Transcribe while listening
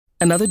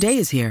Another day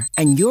is here,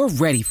 and you're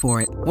ready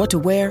for it. What to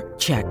wear?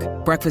 Check.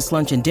 Breakfast,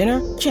 lunch, and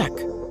dinner? Check.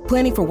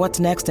 Planning for what's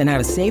next and how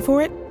to save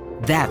for it?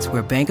 That's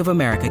where Bank of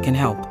America can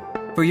help.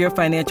 For your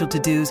financial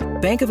to-dos,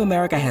 Bank of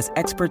America has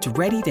experts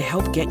ready to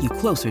help get you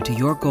closer to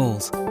your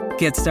goals.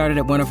 Get started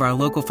at one of our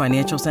local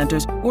financial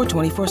centers or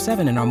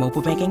 24/7 in our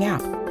mobile banking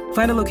app.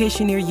 Find a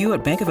location near you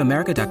at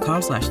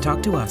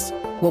bankofamerica.com/talktous.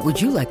 What would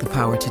you like the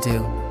power to do?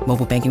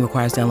 Mobile banking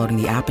requires downloading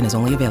the app and is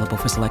only available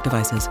for select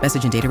devices.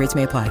 Message and data rates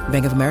may apply.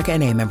 Bank of America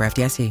N.A., member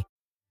FDIC.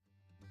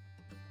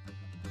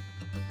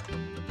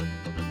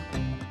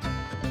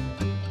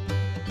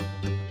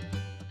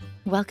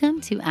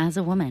 Welcome to As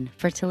a Woman,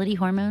 Fertility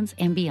Hormones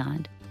and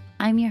Beyond.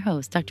 I'm your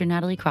host, Dr.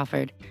 Natalie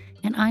Crawford,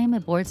 and I am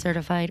a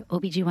board-certified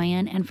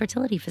OBGYN and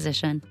fertility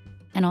physician,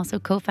 and also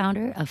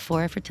co-founder of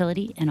Fora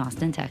Fertility in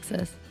Austin,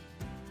 Texas.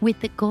 With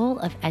the goal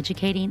of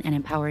educating and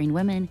empowering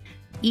women,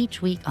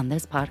 each week on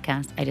this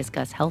podcast, I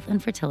discuss health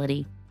and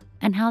fertility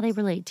and how they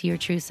relate to your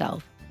true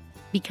self.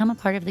 Become a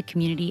part of the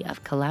community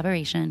of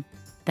collaboration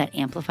that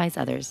amplifies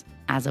others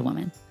as a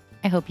woman.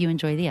 I hope you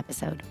enjoy the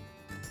episode.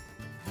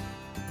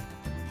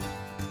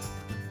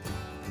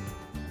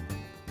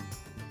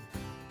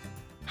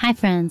 Hi,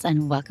 friends,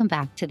 and welcome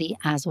back to the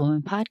As a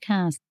Woman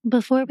podcast.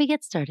 Before we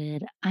get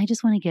started, I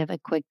just want to give a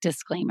quick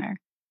disclaimer.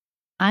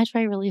 I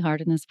try really hard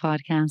in this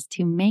podcast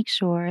to make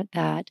sure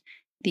that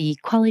the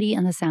quality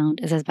and the sound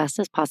is as best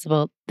as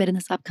possible, but in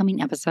this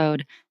upcoming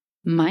episode,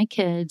 my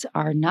kids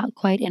are not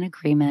quite in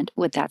agreement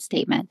with that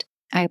statement.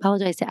 I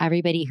apologize to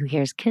everybody who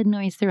hears kid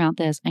noise throughout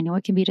this. I know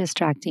it can be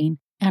distracting,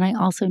 and I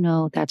also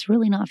know that's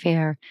really not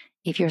fair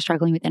if you're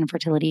struggling with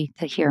infertility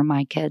to hear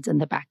my kids in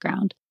the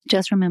background.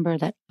 Just remember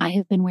that I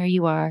have been where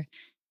you are.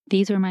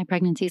 These were my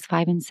pregnancies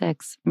 5 and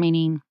 6,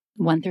 meaning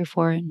 1 through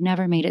 4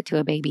 never made it to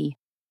a baby.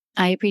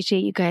 I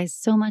appreciate you guys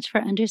so much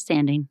for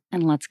understanding,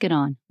 and let's get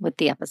on with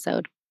the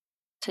episode.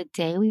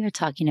 Today we are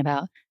talking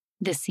about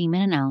the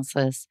semen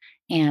analysis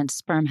and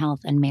sperm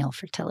health and male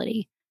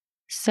fertility.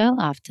 So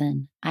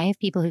often I have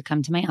people who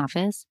come to my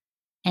office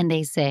and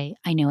they say,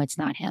 I know it's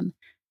not him.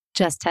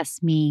 Just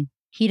test me.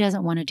 He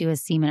doesn't want to do a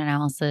semen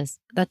analysis.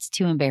 That's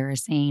too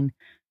embarrassing.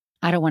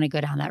 I don't want to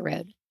go down that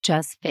road.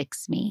 Just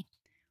fix me.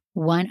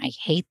 One, I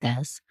hate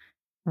this.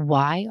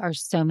 Why are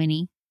so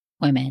many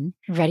women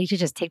ready to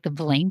just take the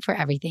blame for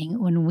everything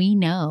when we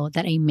know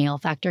that a male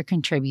factor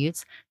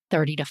contributes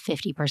 30 to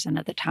 50%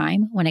 of the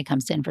time when it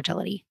comes to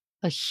infertility?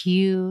 A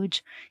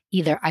huge,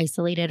 either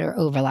isolated or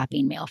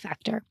overlapping male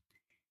factor.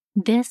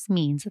 This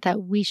means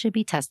that we should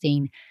be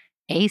testing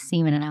a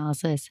semen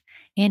analysis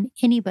in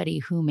anybody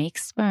who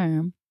makes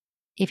sperm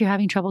if you're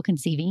having trouble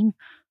conceiving,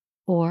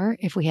 or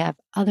if we have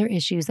other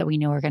issues that we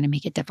know are going to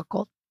make it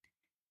difficult.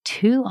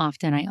 Too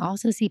often, I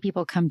also see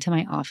people come to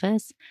my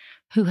office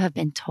who have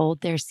been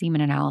told their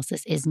semen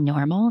analysis is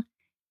normal,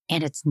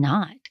 and it's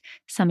not.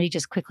 Somebody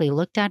just quickly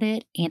looked at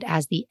it, and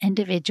as the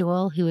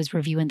individual who is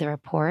reviewing the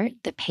report,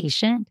 the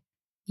patient,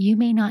 you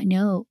may not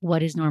know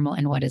what is normal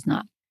and what is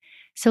not.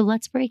 So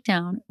let's break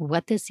down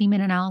what the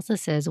semen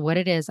analysis is, what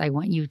it is I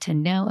want you to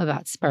know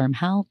about sperm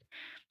health,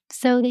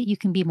 so that you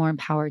can be more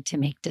empowered to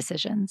make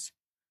decisions.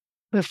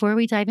 Before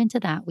we dive into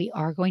that, we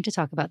are going to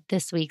talk about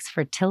this week's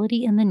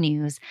Fertility in the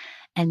News,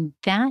 and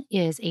that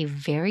is a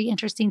very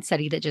interesting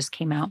study that just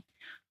came out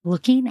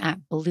looking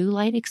at blue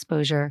light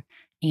exposure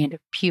and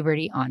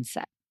puberty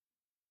onset.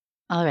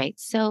 All right,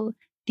 so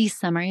the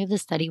summary of the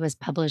study was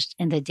published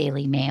in the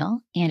Daily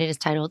Mail, and it is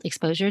titled,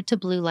 Exposure to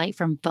Blue Light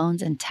from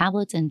Phones and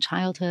Tablets in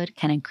Childhood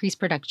Can Increase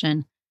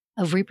Production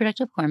of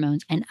Reproductive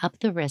Hormones and Up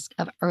the Risk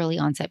of Early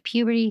Onset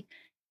Puberty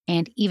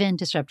and even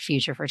disrupt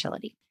future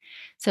fertility.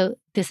 So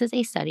this is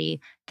a study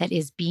that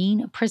is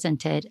being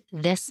presented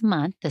this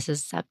month. This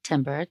is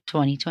September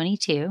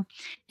 2022,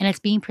 and it's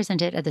being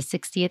presented at the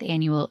 60th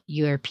Annual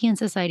European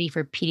Society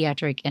for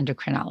Pediatric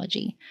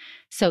Endocrinology.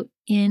 So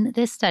in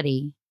this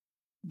study,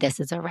 this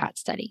is a rat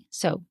study.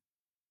 So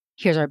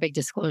here's our big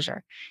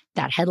disclosure.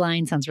 That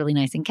headline sounds really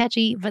nice and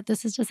catchy, but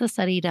this is just a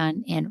study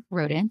done in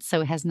rodents, so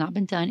it has not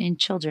been done in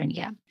children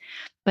yet.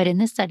 But in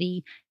this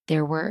study,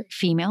 there were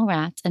female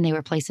rats, and they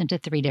were placed into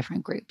 3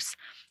 different groups.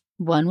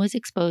 One was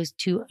exposed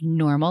to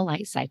normal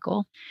light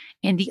cycle,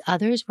 and the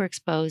others were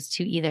exposed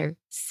to either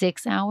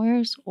 6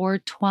 hours or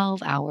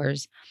 12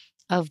 hours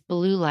of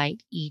blue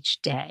light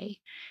each day.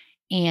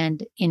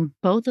 And in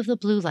both of the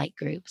blue light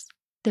groups,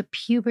 the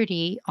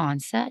puberty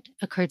onset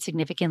occurred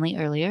significantly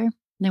earlier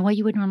than what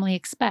you would normally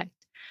expect.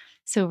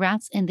 So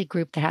rats in the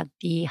group that had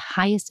the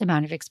highest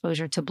amount of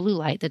exposure to blue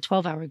light, the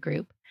 12-hour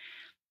group,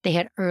 they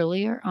had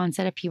earlier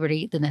onset of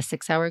puberty than the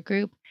 6-hour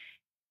group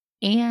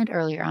and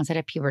earlier onset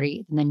of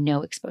puberty than the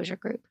no exposure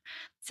group.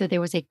 So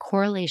there was a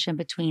correlation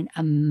between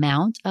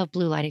amount of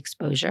blue light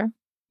exposure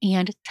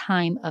and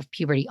time of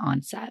puberty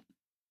onset.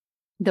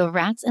 The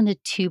rats in the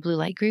 2 blue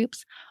light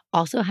groups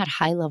also had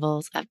high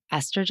levels of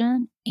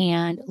estrogen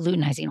and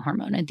luteinizing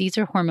hormone, and these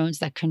are hormones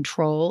that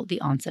control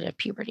the onset of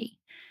puberty.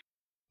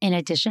 In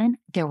addition,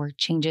 there were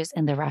changes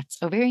in the rat's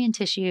ovarian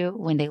tissue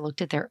when they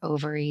looked at their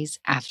ovaries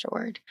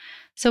afterward.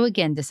 So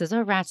again, this is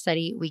a rat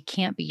study. We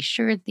can't be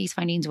sure that these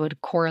findings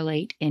would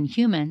correlate in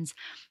humans,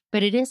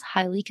 But it is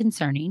highly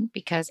concerning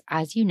because,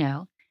 as you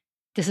know,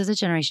 this is a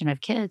generation of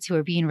kids who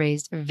are being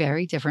raised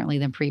very differently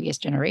than previous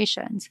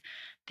generations.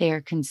 They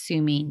are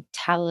consuming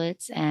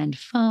tablets and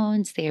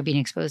phones. They are being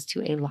exposed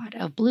to a lot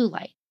of blue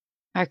light.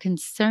 Our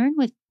concern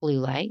with blue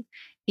light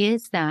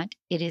is that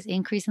it is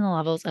increasing the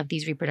levels of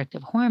these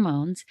reproductive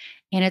hormones,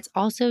 and it's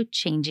also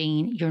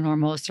changing your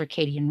normal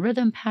circadian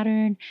rhythm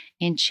pattern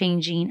and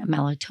changing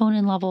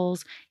melatonin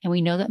levels. And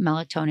we know that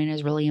melatonin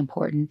is really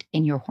important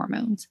in your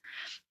hormones.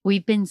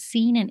 We've been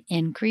seeing an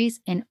increase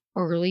in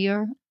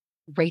earlier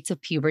rates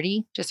of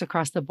puberty just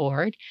across the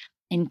board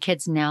in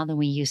kids now than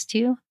we used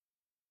to.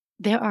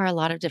 There are a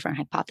lot of different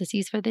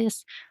hypotheses for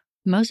this.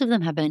 Most of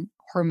them have been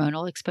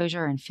hormonal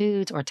exposure in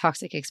foods or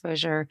toxic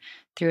exposure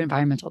through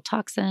environmental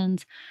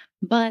toxins.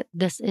 But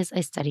this is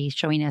a study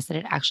showing us that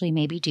it actually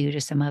may be due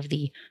to some of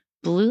the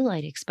blue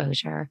light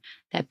exposure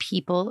that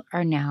people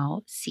are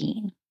now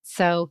seeing.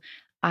 So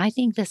I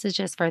think this is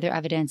just further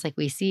evidence, like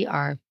we see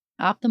our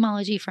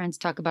ophthalmology friends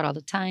talk about all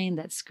the time,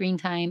 that screen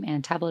time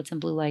and tablets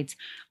and blue lights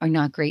are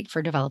not great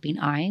for developing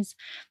eyes.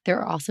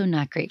 They're also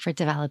not great for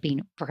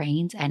developing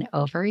brains and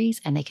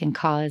ovaries, and they can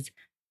cause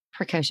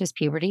precocious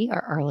puberty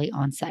or early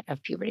onset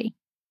of puberty.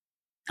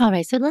 All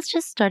right, so let's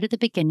just start at the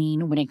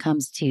beginning when it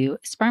comes to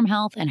sperm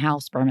health and how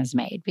sperm is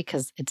made,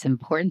 because it's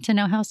important to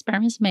know how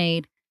sperm is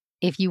made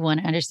if you want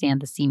to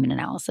understand the semen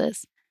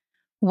analysis.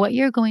 What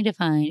you're going to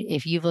find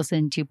if you've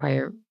listened to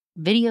prior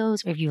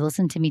videos or if you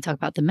listened to me talk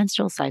about the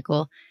menstrual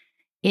cycle,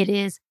 it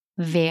is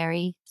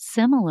very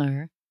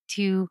similar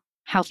to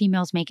how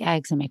females make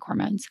eggs and make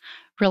hormones.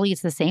 Really,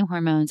 it's the same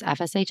hormones,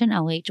 FSH and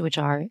LH, which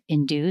are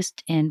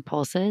induced in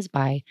pulses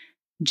by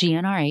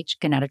GnRH,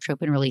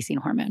 gonadotropin releasing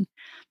hormone.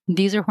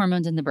 These are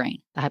hormones in the brain.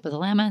 The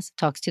hypothalamus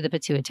talks to the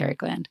pituitary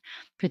gland.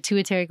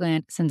 Pituitary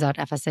gland sends out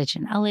FSH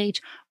and LH,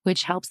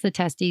 which helps the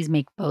testes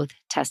make both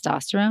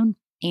testosterone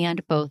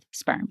and both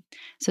sperm.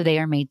 So they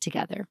are made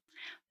together.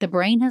 The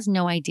brain has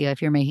no idea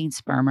if you're making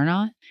sperm or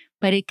not,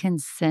 but it can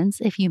sense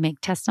if you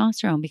make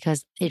testosterone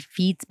because it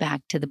feeds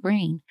back to the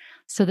brain.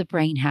 So the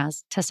brain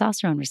has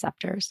testosterone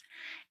receptors.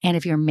 And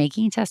if you're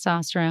making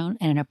testosterone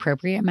in an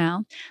appropriate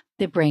amount,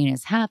 the brain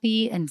is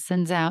happy and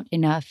sends out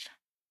enough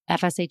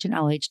FSH and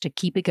LH to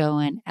keep it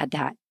going at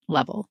that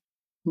level.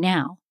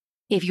 Now,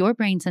 if your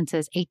brain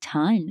senses a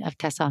ton of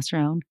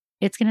testosterone,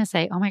 it's going to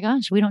say, oh my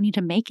gosh, we don't need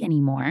to make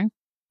any more.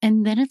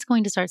 And then it's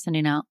going to start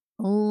sending out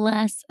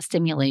less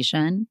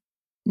stimulation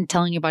and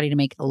telling your body to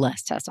make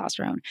less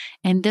testosterone.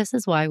 And this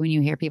is why when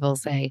you hear people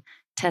say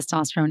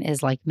testosterone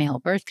is like male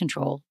birth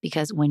control,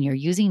 because when you're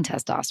using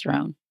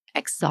testosterone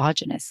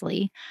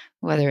exogenously,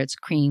 whether it's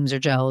creams or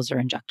gels or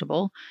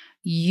injectable,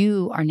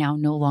 you are now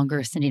no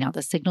longer sending out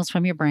the signals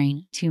from your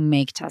brain to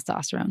make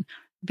testosterone.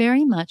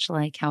 Very much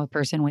like how a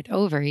person with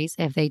ovaries,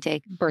 if they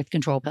take birth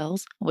control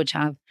pills, which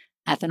have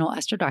ethinyl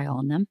estradiol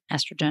in them,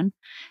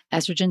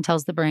 estrogen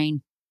tells the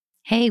brain,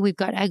 hey, we've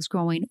got eggs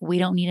growing, we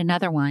don't need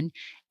another one.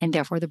 And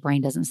therefore, the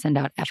brain doesn't send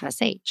out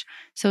FSH.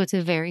 So it's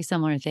a very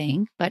similar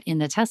thing. But in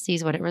the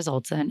testes, what it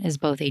results in is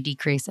both a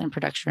decrease in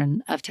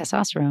production of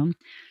testosterone,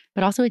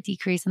 but also a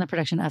decrease in the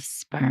production of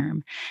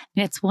sperm.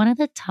 And it's one of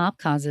the top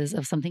causes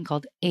of something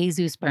called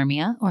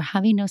azoospermia, or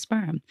having no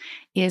sperm,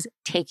 is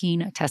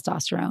taking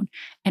testosterone.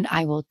 And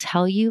I will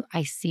tell you,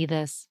 I see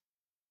this,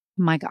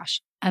 my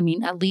gosh, I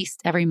mean, at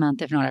least every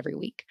month, if not every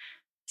week.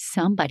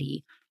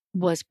 Somebody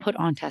was put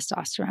on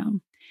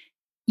testosterone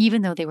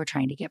even though they were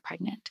trying to get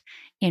pregnant.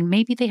 And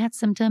maybe they had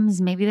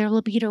symptoms, maybe their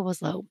libido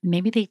was low,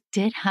 maybe they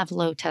did have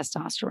low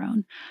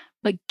testosterone.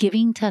 But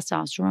giving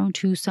testosterone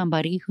to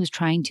somebody who's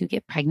trying to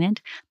get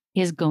pregnant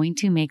is going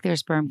to make their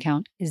sperm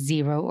count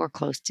 0 or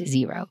close to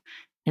 0,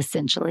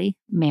 essentially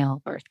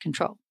male birth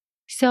control.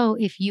 So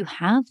if you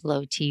have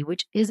low T,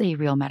 which is a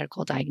real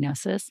medical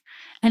diagnosis,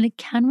 and it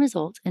can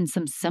result in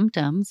some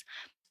symptoms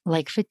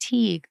like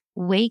fatigue,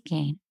 weight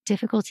gain,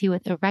 difficulty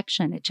with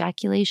erection,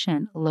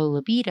 ejaculation, low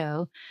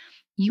libido,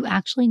 you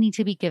actually need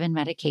to be given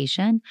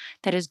medication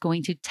that is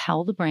going to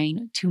tell the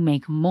brain to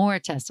make more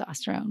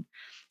testosterone.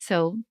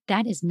 So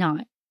that is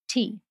not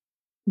T.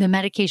 The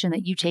medication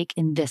that you take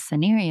in this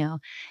scenario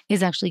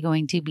is actually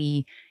going to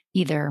be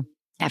either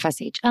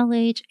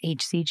FSH-LH,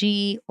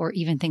 HCG, or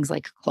even things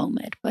like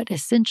Clomid. But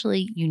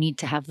essentially, you need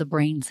to have the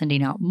brain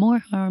sending out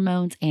more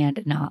hormones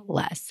and not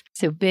less.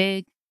 So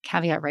big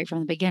caveat right from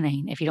the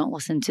beginning, if you don't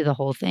listen to the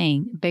whole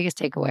thing, biggest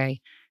takeaway,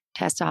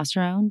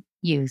 testosterone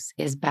use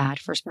is bad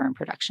for sperm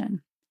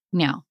production.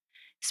 Now,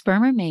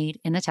 sperm are made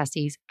in the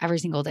testes every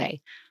single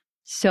day.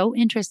 So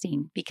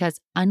interesting because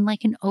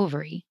unlike an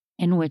ovary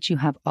in which you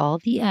have all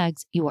the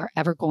eggs you are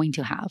ever going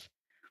to have,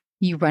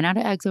 you run out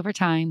of eggs over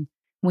time.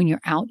 When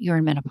you're out, you're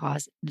in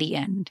menopause, the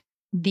end.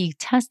 The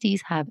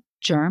testes have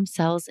germ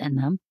cells in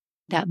them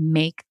that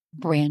make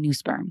brand new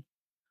sperm.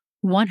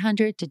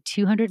 100 to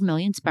 200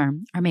 million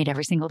sperm are made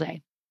every single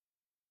day.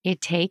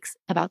 It takes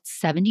about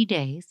 70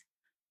 days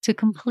to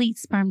complete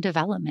sperm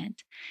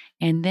development,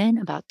 and then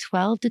about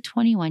 12 to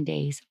 21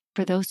 days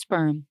for those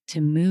sperm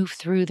to move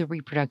through the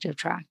reproductive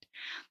tract,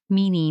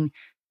 meaning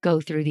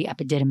go through the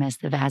epididymis,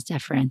 the vas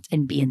deferens,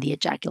 and be in the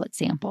ejaculate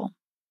sample.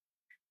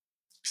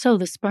 So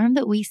the sperm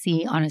that we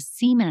see on a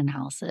semen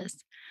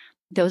analysis,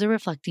 those are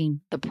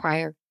reflecting the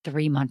prior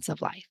 3 months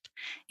of life.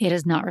 It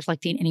is not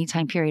reflecting any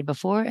time period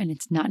before, and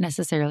it's not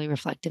necessarily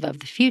reflective of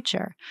the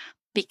future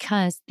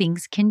because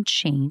things can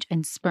change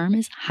and sperm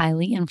is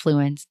highly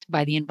influenced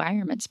by the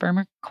environment. Sperm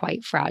are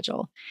quite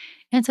fragile.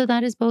 And so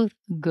that is both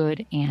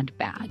good and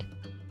bad.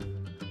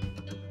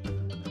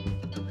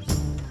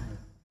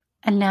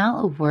 And now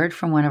a word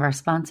from one of our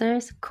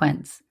sponsors,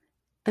 Quince.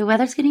 The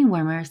weather's getting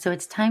warmer, so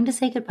it's time to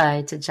say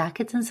goodbye to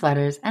jackets and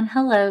sweaters and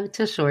hello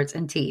to shorts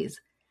and tees.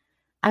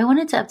 I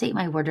wanted to update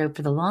my wardrobe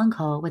for the long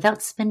haul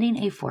without spending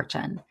a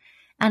fortune,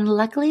 and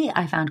luckily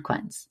I found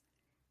Quince.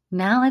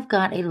 Now I've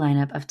got a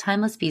lineup of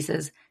timeless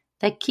pieces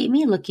that keep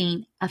me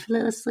looking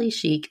effortlessly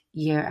chic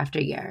year after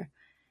year.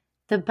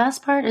 The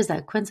best part is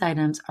that Quince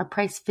items are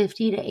priced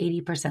 50 to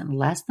 80%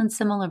 less than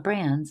similar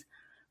brands,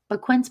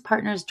 but Quince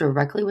partners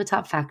directly with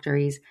top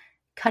factories,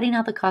 cutting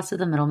out the cost of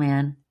the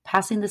middleman,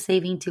 passing the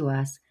saving to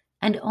us,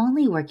 and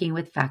only working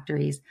with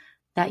factories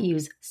that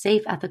use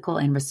safe, ethical,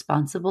 and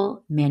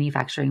responsible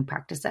manufacturing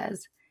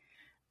practices.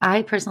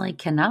 I personally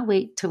cannot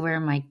wait to wear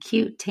my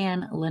cute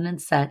tan linen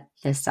set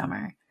this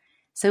summer.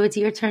 So it's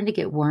your turn to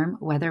get warm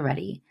weather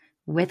ready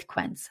with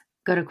Quince.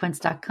 Go to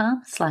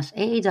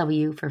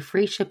quince.com/AAW for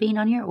free shipping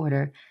on your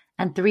order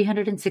and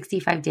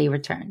 365-day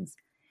returns.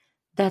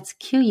 That's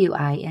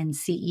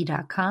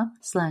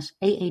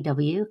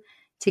QUINCE.com/AAW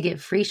to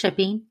get free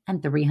shipping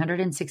and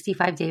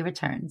 365-day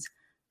returns.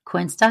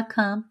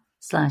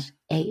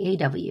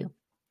 Quince.com/AAW.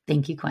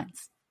 Thank you,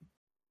 Quince.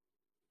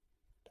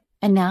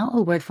 And now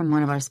a word from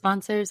one of our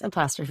sponsors,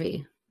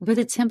 Apostrophe. With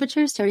the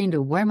temperature starting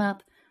to warm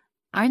up,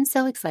 I'm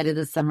so excited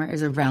this summer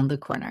is around the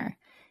corner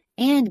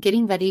and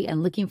getting ready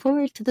and looking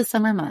forward to the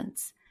summer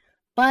months.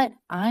 But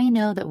I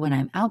know that when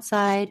I'm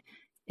outside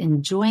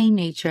enjoying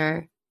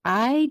nature,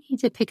 I need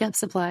to pick up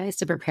supplies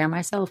to prepare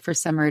myself for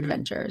summer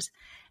adventures.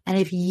 And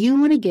if you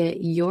want to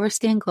get your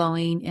skin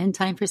glowing in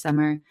time for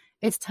summer,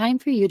 it's time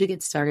for you to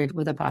get started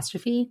with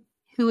Apostrophe,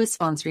 who is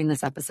sponsoring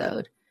this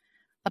episode.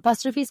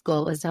 Apostrophe's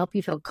goal is to help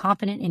you feel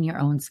confident in your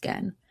own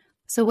skin.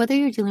 So whether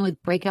you're dealing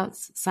with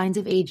breakouts, signs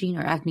of aging,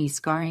 or acne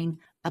scarring,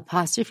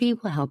 Apostrophe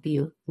will help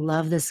you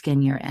love the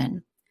skin you're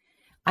in.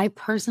 I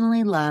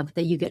personally love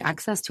that you get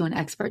access to an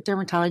expert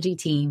dermatology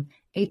team,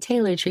 a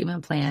tailored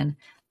treatment plan.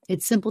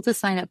 It's simple to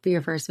sign up for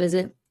your first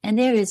visit, and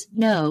there is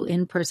no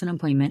in-person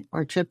appointment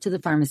or trip to the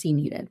pharmacy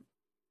needed.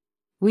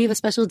 We have a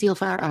special deal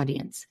for our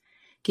audience.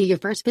 Get your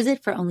first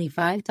visit for only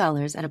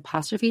 $5 at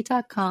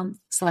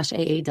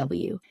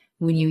apostrophe.com/AAW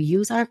when you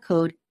use our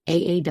code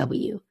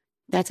AAW.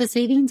 That's a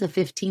savings of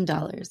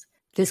 $15.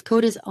 This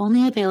code is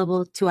only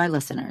available to our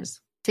listeners.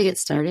 To get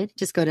started,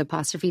 just go to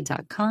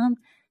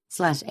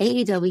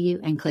apostrophe.com/AAW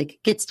and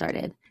click Get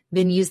Started.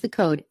 Then use the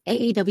code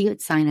AAW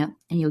at sign up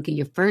and you'll get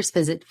your first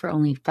visit for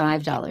only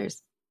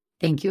 $5.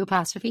 Thank you,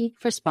 Apostrophe,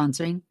 for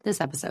sponsoring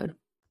this episode.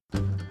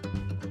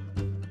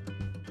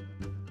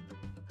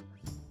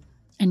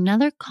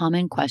 Another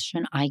common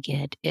question I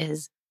get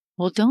is,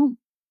 well, don't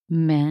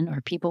men or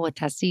people with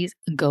testes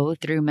go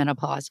through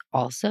menopause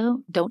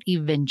also? Don't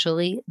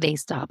eventually they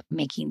stop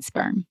making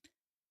sperm?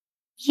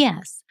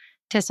 Yes,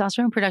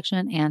 testosterone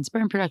production and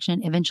sperm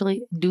production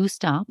eventually do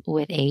stop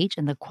with age,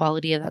 and the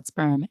quality of that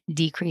sperm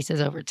decreases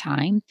over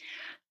time,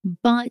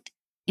 but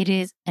it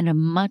is in a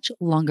much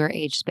longer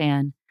age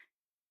span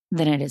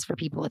than it is for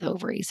people with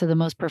ovaries. So the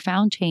most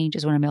profound change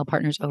is when a male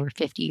partner is over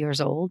 50 years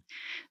old.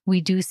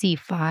 We do see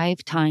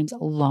 5 times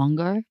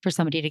longer for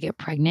somebody to get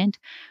pregnant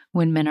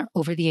when men are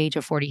over the age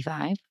of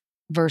 45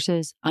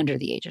 versus under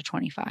the age of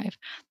 25,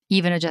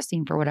 even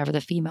adjusting for whatever the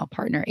female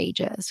partner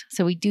age is.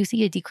 So we do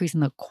see a decrease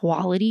in the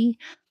quality,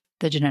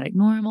 the genetic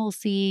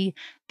normalcy,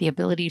 the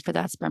ability for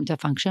that sperm to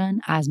function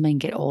as men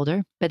get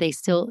older, but they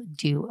still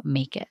do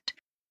make it.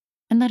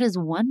 And that is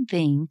one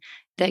thing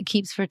that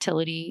keeps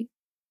fertility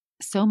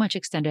so much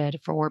extended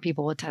for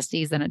people with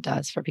testes than it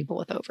does for people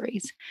with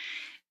ovaries.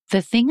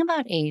 The thing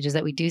about age is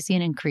that we do see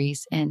an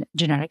increase in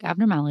genetic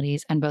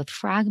abnormalities and both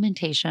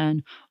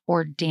fragmentation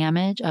or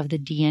damage of the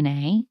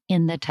DNA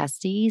in the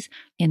testes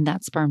in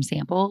that sperm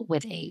sample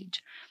with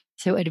age.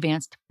 So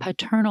advanced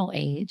paternal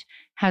age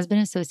has been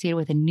associated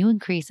with a new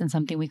increase in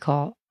something we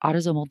call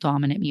autosomal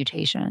dominant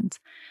mutations.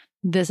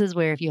 This is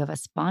where if you have a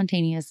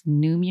spontaneous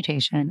new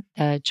mutation,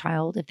 the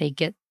child, if they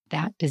get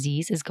that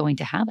disease, is going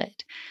to have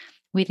it.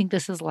 We think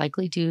this is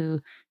likely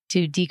due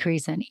to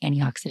decrease in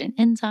antioxidant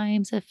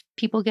enzymes if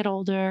people get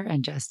older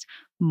and just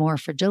more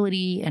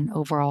fragility and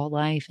overall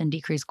life and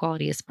decreased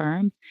quality of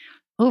sperm.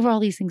 Overall,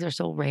 these things are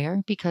still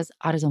rare because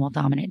autosomal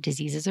dominant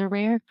diseases are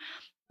rare,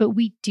 but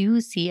we do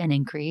see an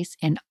increase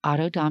in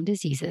autodom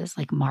diseases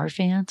like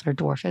Marfan's or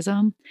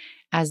dwarfism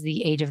as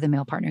the age of the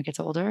male partner gets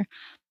older.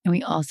 And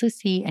we also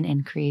see an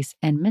increase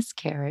in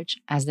miscarriage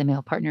as the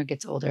male partner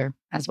gets older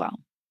as well.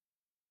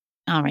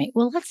 All right,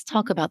 well, let's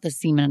talk about the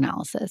semen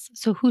analysis.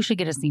 So who should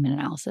get a semen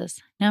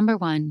analysis? Number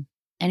 1,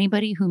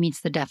 anybody who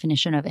meets the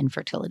definition of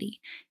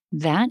infertility.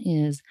 That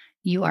is,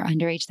 you are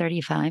under age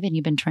 35 and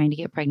you've been trying to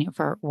get pregnant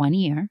for 1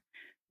 year.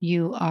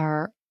 You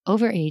are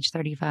over age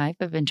 35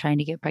 but been trying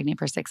to get pregnant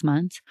for 6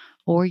 months,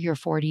 or you're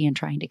 40 and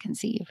trying to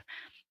conceive.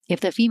 If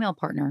the female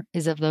partner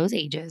is of those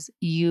ages,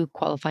 you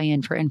qualify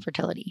in for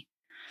infertility.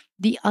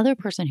 The other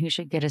person who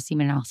should get a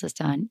semen analysis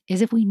done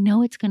is if we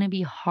know it's going to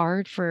be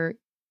hard for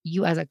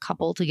you as a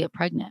couple to get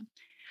pregnant.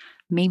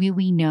 Maybe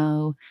we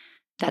know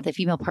that the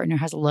female partner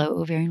has low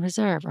ovarian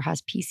reserve or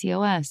has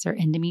PCOS or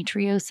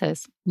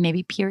endometriosis.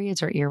 Maybe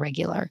periods are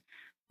irregular.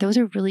 Those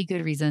are really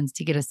good reasons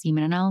to get a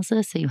semen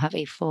analysis so you have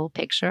a full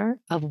picture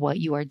of what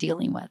you are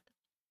dealing with.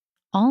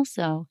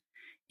 Also,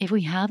 if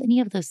we have any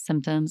of those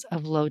symptoms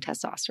of low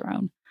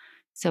testosterone,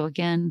 so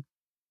again,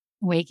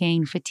 weight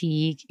gain,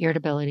 fatigue,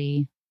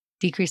 irritability,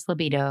 decreased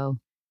libido,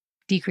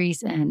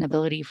 decrease in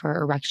ability for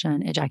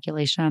erection,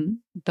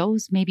 ejaculation,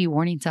 those may be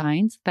warning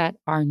signs that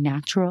our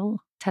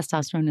natural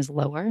testosterone is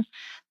lower.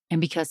 And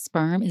because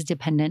sperm is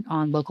dependent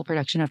on local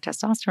production of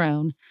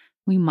testosterone,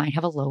 we might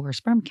have a lower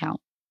sperm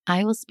count.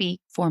 I will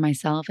speak for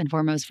myself and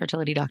for most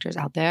fertility doctors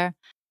out there.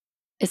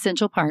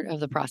 Essential part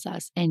of the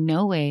process. In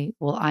no way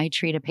will I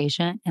treat a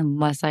patient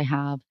unless I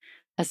have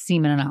a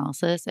semen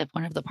analysis if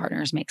one of the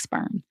partners makes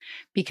sperm,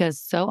 because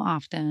so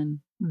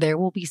often there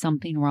will be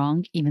something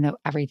wrong, even though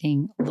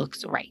everything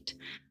looks right.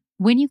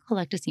 When you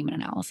collect a semen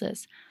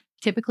analysis,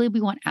 typically we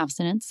want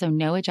abstinence, so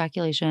no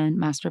ejaculation,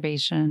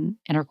 masturbation,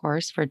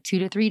 intercourse for 2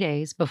 to 3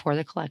 days before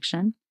the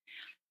collection.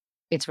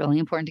 It's really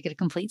important to get a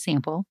complete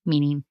sample,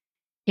 meaning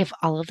if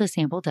all of the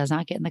sample does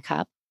not get in the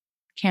cup,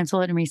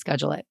 cancel it and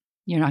reschedule it.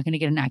 You're not going to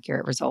get an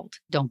accurate result.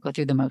 Don't go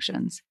through the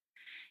motions.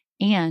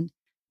 And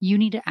you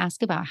need to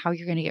ask about how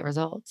you're going to get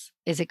results.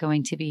 Is it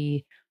going to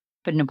be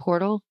put in a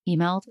portal,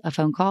 emailed, a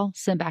phone call,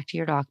 sent back to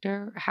your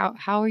doctor? How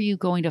are you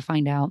going to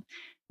find out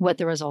what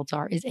the results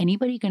are? Is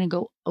anybody going to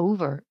go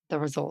over the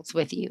results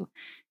with you?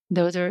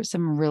 Those are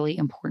some really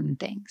important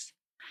things.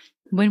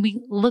 When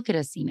we look at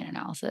a semen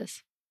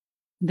analysis,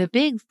 the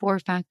big 4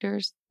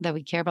 factors that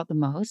we care about the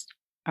most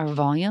are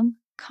volume,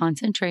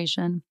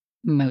 concentration,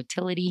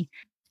 motility,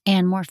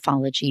 and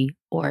morphology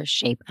or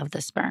shape of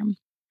the sperm.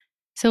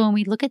 So when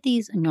we look at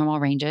these normal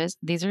ranges,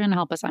 these are going to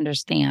help us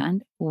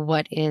understand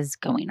what is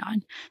going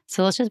on.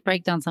 So let's just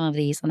break down some of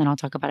these, and then I'll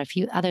talk about a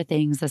few other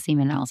things the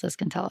semen analysis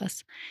can tell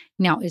us.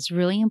 Now, it's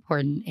really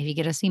important if you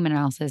get a semen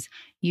analysis,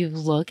 you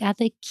look at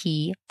the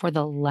key for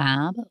the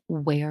lab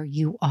where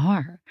you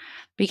are,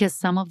 because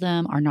some of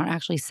them are not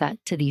actually set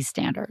to these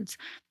standards.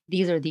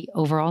 These are the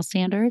overall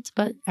standards,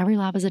 but every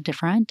lab is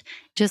different,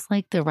 just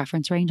like the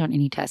reference range on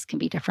any test can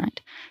be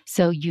different.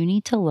 So you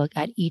need to look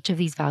at each of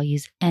these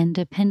values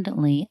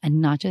independently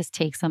and not just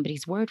take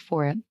somebody's word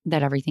for it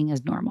that everything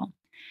is normal.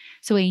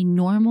 So a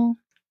normal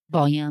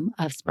volume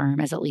of sperm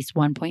is at least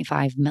 1.5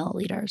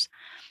 milliliters.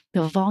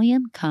 The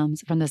volume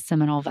comes from the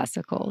seminal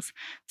vesicles.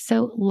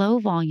 So low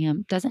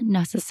volume doesn't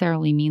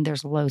necessarily mean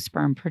there's low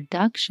sperm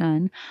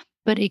production,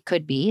 but it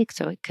could be.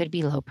 So it could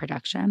be low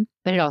production,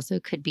 but it also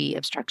could be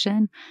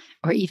obstruction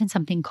or even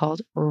something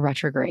called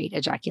retrograde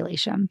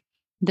ejaculation.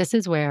 This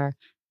is where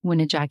when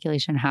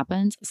ejaculation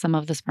happens, some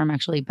of the sperm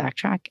actually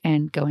backtrack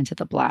and go into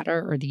the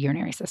bladder or the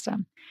urinary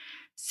system.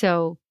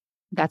 So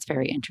that's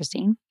very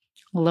interesting.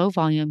 Low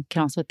volume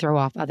can also throw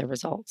off other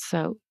results.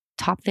 So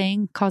top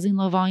thing causing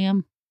low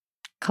volume,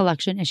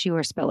 collection issue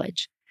or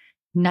spillage.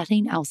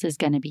 Nothing else is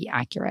going to be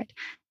accurate.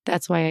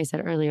 That's why I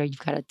said earlier, you've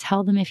got to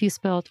tell them if you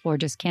spilled or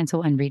just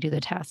cancel and redo the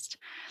test.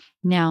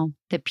 Now,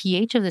 the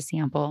pH of the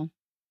sample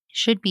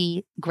should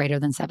be greater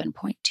than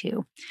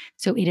 7.2.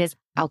 So it is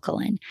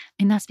alkaline.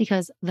 And that's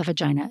because the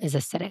vagina is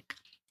acidic.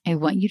 I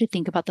want you to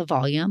think about the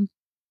volume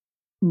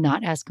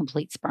not as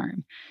complete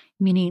sperm,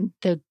 meaning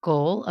the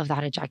goal of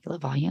that ejaculate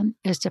volume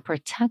is to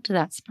protect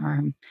that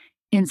sperm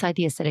inside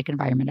the acidic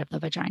environment of the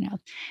vagina.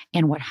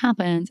 And what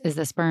happens is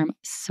the sperm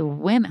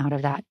swim out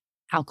of that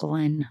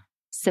alkaline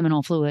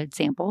seminal fluid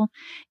sample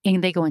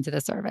and they go into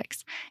the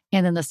cervix.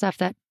 And then the stuff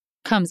that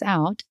comes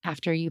out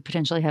after you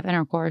potentially have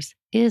intercourse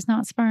is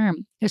not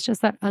sperm. It's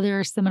just that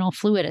other seminal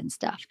fluid and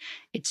stuff.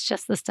 It's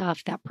just the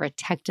stuff that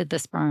protected the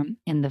sperm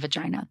in the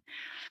vagina.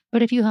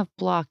 But if you have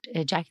blocked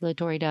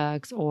ejaculatory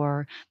ducts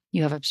or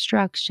you have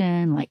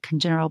obstruction like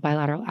congenital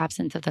bilateral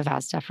absence of the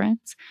vas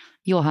deferens,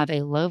 you'll have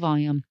a low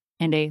volume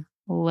and a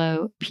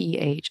low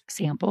pH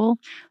sample,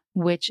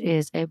 which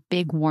is a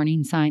big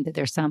warning sign that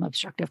there's some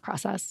obstructive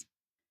process.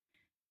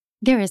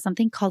 There is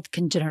something called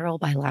congenital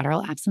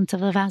bilateral absence of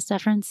the vas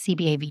deferens,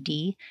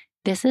 CBAVD.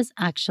 This is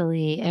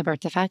actually a birth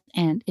defect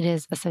and it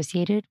is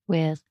associated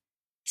with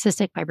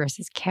cystic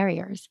fibrosis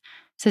carriers.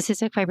 So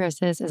cystic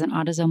fibrosis is an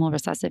autosomal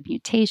recessive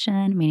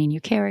mutation, meaning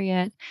you carry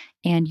it.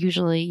 And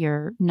usually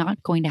you're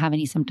not going to have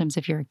any symptoms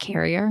if you're a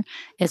carrier.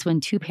 It's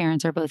when 2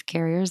 parents are both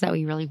carriers that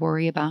we really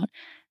worry about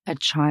a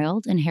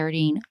child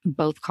inheriting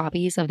both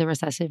copies of the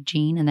recessive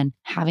gene and then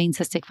having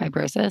cystic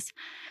fibrosis.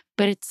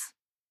 But it's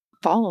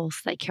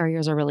false that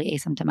carriers are really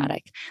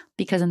asymptomatic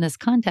because in this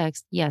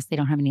context, yes, they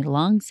don't have any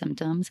lung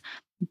symptoms,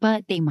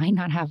 but they might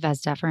not have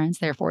vas deferens.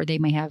 Therefore, they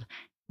may have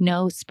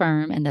no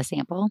sperm in the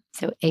sample.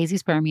 So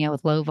azoospermia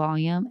with low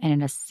volume and an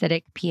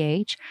acidic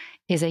pH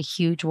is a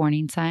huge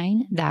warning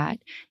sign that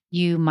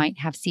you might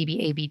have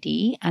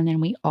CBABD. And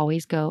then we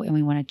always go and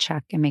we want to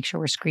check and make sure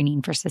we're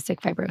screening for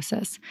cystic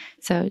fibrosis.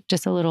 So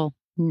just a little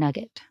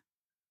nugget.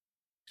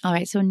 All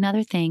right, so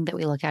another thing that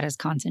we look at is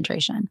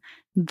concentration.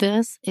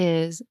 This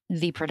is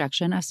the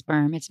production of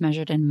sperm. It's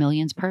measured in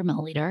millions per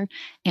milliliter,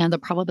 and the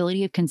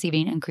probability of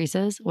conceiving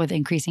increases with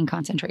increasing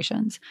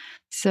concentrations.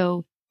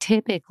 So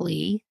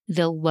typically,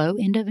 the low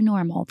end of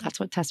normal,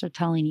 that's what tests are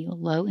telling you,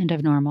 low end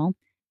of normal.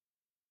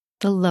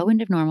 The low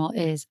end of normal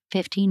is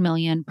 15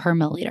 million per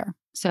milliliter.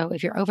 So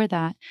if you're over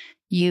that,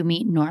 you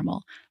meet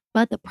normal.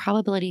 But the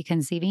probability of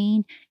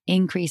conceiving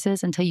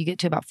increases until you get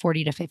to about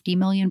 40 to 50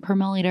 million per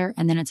milliliter,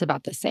 and then it's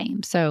about the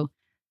same. So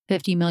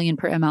 50 million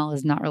per ml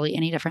is not really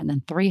any different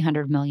than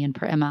 300 million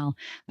per ml,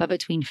 but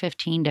between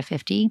 15 to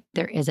 50,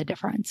 there is a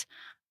difference.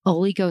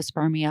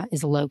 Oligospermia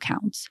is low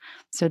counts.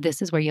 So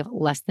this is where you have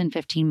less than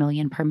 15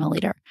 million per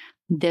milliliter.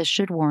 This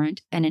should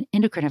warrant an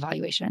endocrine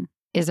evaluation.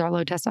 Is there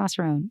low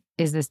testosterone?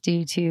 Is this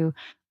due to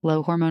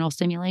low hormonal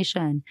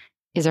stimulation?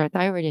 Is there a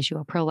thyroid issue,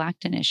 a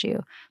prolactin issue?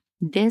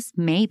 This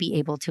may be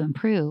able to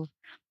improve,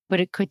 but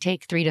it could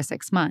take 3 to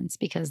 6 months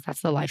because that's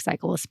the life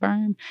cycle of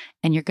sperm.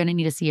 And you're going to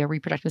need to see a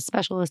reproductive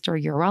specialist or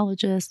a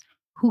urologist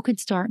who could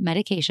start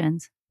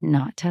medications,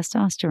 not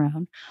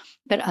testosterone,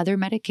 but other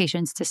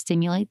medications to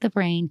stimulate the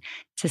brain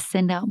to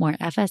send out more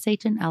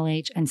FSH and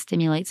LH and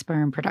stimulate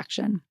sperm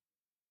production.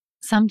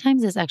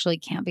 Sometimes this actually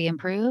can't be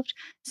improved.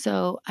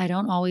 So I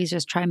don't always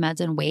just try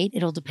meds and wait.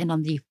 It'll depend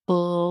on the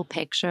full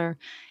picture: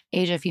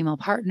 age of female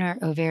partner,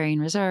 ovarian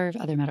reserve,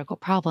 other medical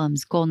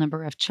problems, goal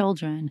number of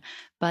children.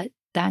 But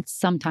that's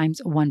sometimes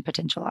one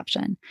potential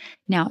option.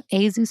 Now,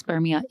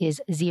 azoospermia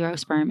is zero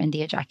sperm in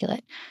the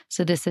ejaculate.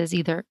 So this is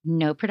either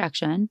no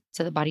production,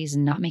 so the body is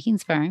not making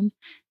sperm.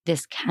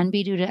 This can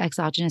be due to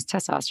exogenous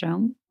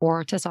testosterone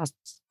or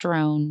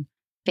testosterone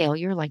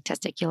failure, like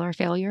testicular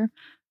failure,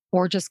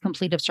 or just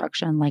complete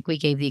obstruction, like we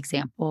gave the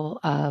example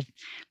of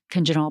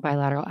congenital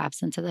bilateral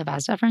absence of the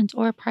vas deferens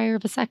or prior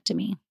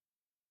vasectomy.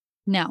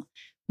 Now,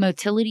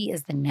 motility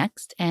is the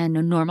next, and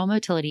normal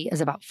motility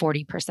is about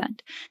 40%.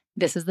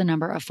 This is the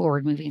number of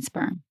forward-moving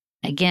sperm.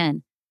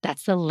 Again,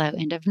 that's the low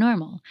end of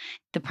normal.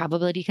 The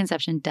probability of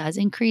conception does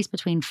increase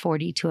between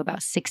 40 to about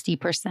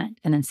 60%,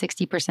 and then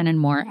 60% and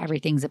more,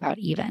 everything's about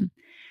even.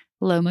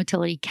 Low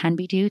motility can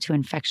be due to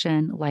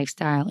infection,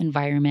 lifestyle,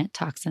 environment,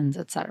 toxins,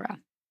 etc.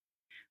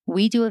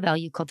 We do a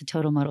value called the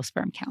total motile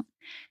sperm count.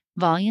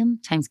 Volume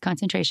times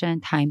concentration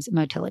times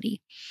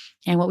motility.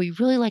 And what we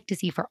really like to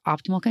see for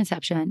optimal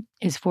conception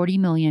is 40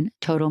 million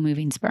total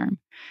moving sperm.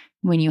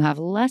 When you have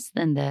less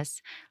than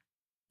this,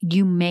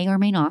 you may or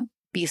may not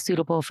be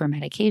suitable for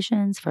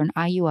medications, for an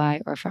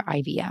IUI, or for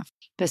IVF.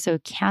 But so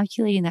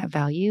calculating that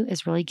value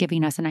is really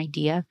giving us an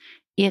idea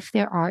if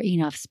there are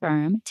enough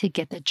sperm to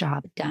get the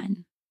job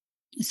done.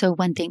 So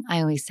one thing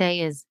I always say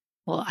is,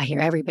 well, I hear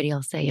everybody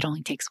else say it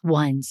only takes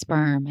one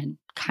sperm, and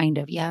kind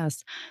of,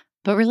 yes,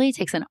 but really it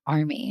takes an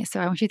army. So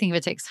I want you to think if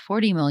it takes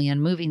 40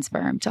 million moving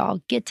sperm to all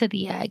get to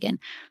the egg and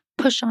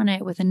push on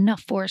it with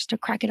enough force to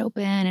crack it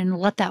open and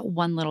let that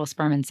one little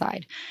sperm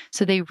inside.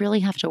 So they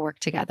really have to work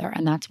together.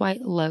 And that's why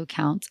low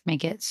counts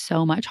make it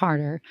so much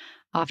harder,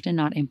 often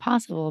not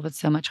impossible, but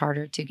so much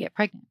harder to get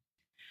pregnant.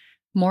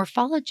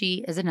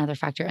 Morphology is another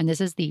factor, and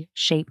this is the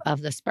shape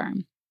of the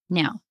sperm.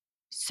 Now,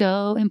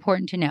 so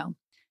important to know.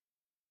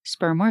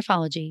 Sperm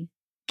morphology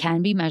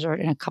can be measured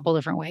in a couple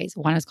different ways.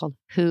 One is called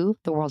WHO,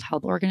 the World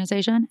Health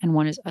Organization, and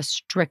one is a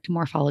strict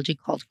morphology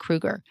called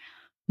Kruger.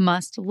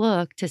 Must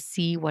look to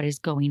see what is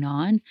going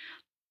on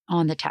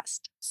the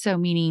test. So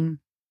meaning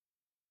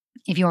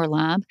if your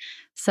lab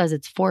says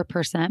it's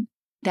 4%,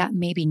 that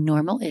may be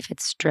normal if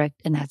it's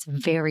strict, and that's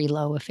very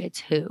low if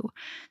it's WHO.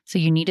 So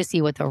you need to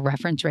see what the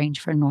reference range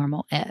for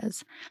normal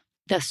is.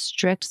 The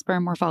strict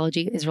sperm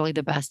morphology is really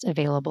the best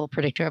available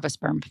predictor of a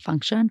sperm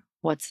function.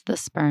 What's the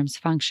sperm's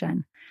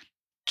function?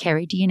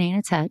 Carry DNA in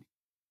its head,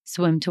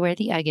 swim to where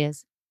the egg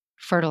is,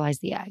 fertilize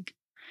the egg.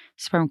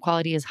 Sperm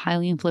quality is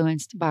highly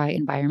influenced by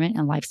environment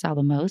and lifestyle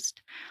the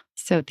most.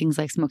 So things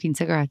like smoking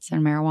cigarettes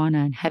and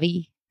marijuana and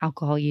heavy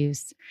alcohol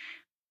use,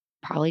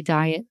 probably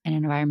diet and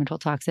environmental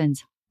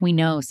toxins. We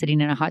know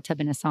sitting in a hot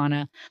tub in a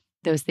sauna,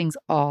 those things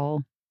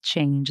all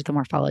change the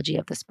morphology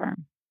of the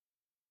sperm.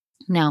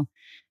 Now,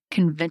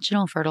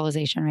 conventional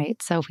fertilization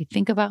rates. So if we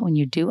think about when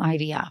you do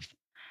IVF,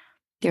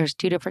 there's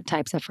two different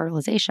types of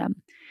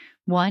fertilization.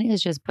 One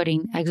is just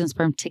putting eggs and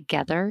sperm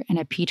together in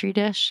a petri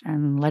dish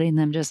and letting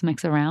them just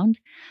mix around.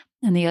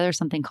 And the other is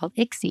something called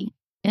ICSI,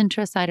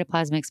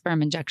 intracytoplasmic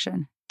sperm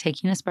injection,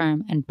 taking a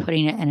sperm and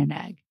putting it in an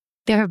egg.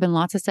 There have been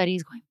lots of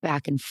studies going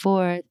back and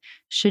forth.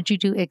 Should you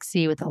do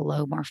ICSI with a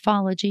low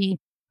morphology?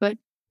 But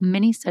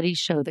many studies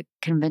show that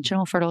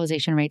conventional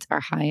fertilization rates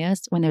are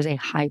highest when there's a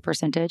high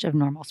percentage of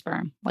normal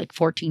sperm, like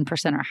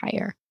 14% or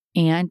higher,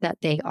 and that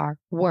they are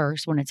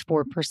worse when it's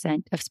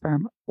 4% of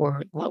sperm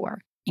or lower.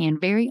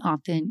 And very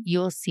often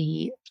you'll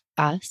see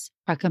us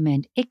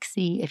recommend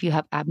ICSI if you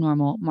have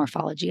abnormal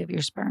morphology of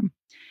your sperm.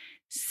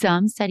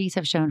 Some studies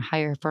have shown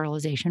higher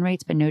fertilization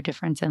rates, but no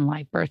difference in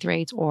live birth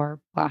rates or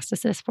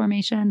blastocyst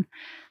formation.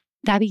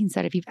 That being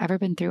said, if you've ever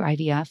been through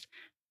IVF,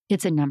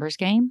 It's a numbers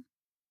game.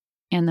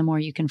 And the more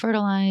you can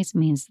fertilize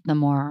means the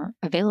more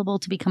available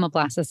to become a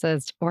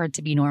blastocyst or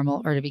to be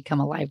normal or to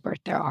become a live birth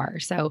there are.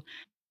 So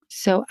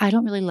I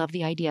don't really love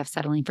the idea of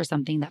settling for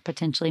something that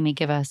potentially may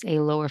give us a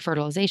lower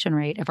fertilization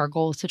rate if our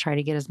goal is to try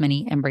to get as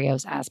many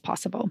embryos as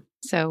possible.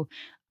 So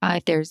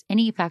if there's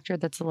any factor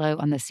that's low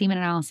on the semen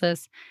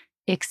analysis,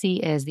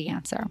 ICSI is the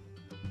answer.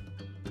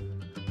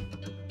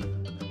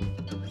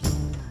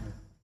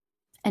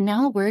 And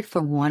now a word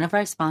from one of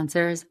our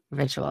sponsors,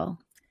 Ritual.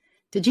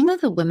 Did you know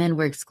that women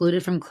were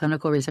excluded from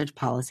clinical research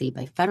policy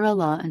by federal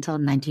law until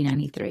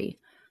 1993?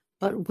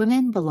 But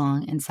women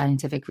belong in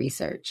scientific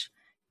research.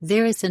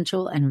 They're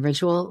essential, and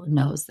Ritual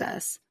knows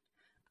this.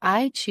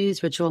 I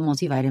choose Ritual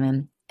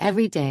multivitamin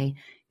every day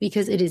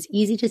because it is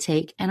easy to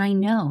take, and I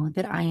know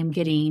that I am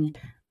getting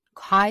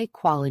high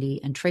quality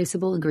and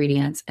traceable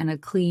ingredients in a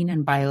clean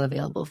and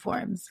bioavailable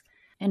forms.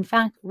 In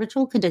fact,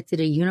 Ritual conducted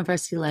a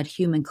university-led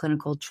human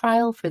clinical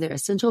trial for their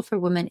Essential for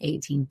Women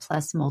 18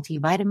 Plus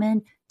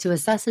multivitamin to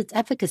assess its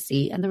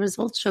efficacy, and the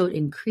results showed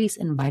increase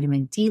in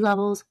vitamin D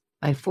levels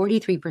by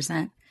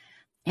 43%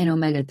 and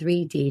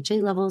omega-3 DHA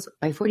levels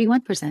by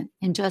 41%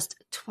 in just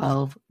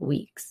 12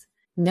 weeks.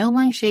 No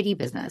my shady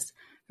business.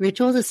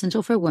 Ritual's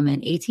Essential for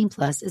Women 18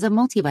 Plus is a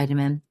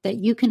multivitamin that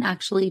you can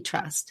actually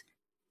trust.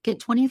 Get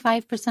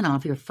 25%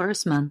 off your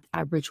first month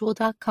at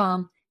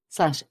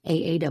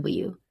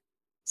ritual.com/AAW.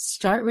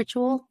 Start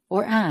Ritual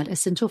or add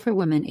Essential for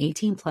Women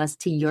 18 Plus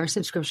to your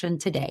subscription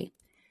today.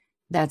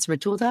 That's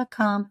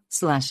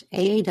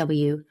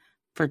ritual.com/AAW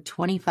for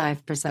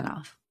 25%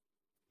 off.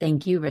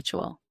 Thank you,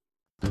 Ritual.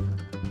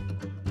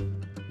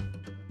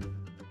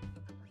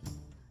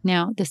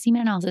 Now, the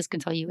semen analysis can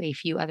tell you a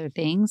few other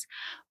things.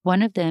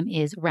 One of them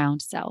is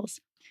round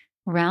cells.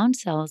 Round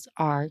cells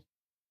are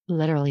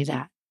literally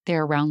that.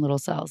 They're round little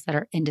cells that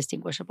are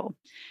indistinguishable.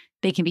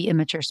 They can be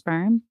immature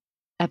sperm,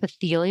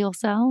 epithelial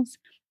cells,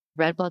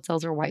 red blood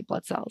cells, or white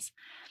blood cells.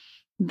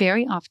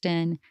 Very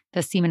often,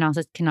 the semen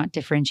analysis cannot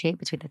differentiate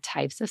between the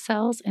types of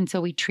cells, and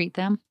so we treat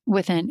them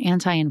with an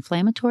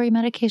anti-inflammatory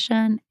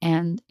medication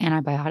and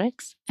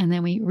antibiotics, and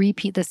then we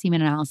repeat the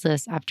semen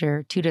analysis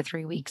after 2 to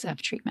 3 weeks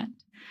of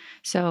treatment.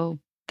 So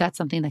that's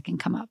something that can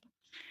come up.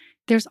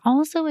 There's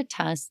also a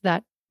test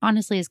that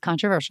honestly is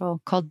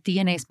controversial called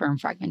DNA sperm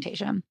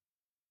fragmentation.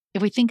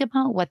 If we think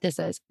about what this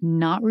is,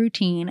 not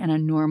routine and a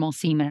normal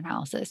semen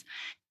analysis,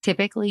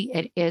 typically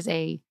it is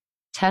a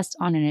test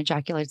on an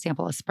ejaculated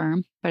sample of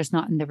sperm, but it's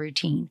not in the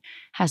routine.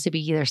 It has to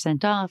be either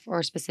sent off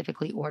or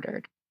specifically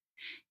ordered.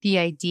 The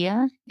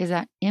idea is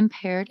that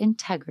impaired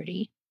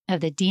integrity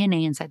of the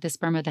DNA inside the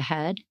sperm of the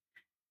head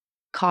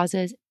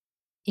causes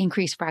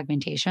increased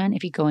fragmentation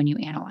if you go and you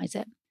analyze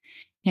it.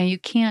 Now, you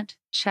can't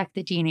check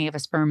the DNA of a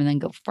sperm and then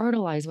go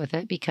fertilize with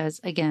it because,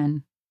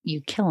 again,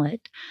 you kill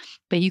it.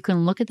 But you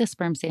can look at the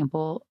sperm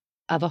sample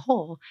of a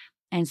whole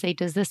and say,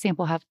 does this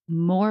sample have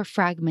more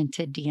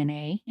fragmented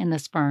DNA in the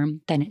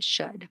sperm than it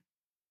should?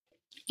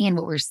 And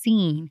what we're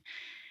seeing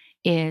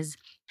is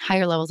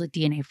higher levels of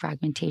DNA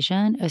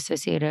fragmentation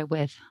associated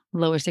with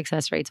lower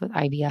success rates with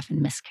IVF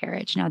and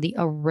miscarriage. Now, the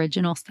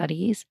original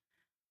studies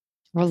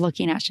were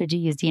looking at should you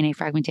use DNA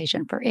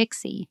fragmentation for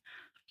ICSI.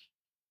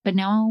 But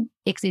now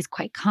ICSI is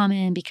quite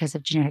common because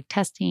of genetic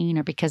testing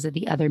or because of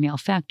the other male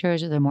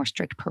factors or the more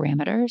strict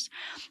parameters.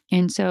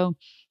 And so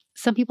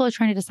some people are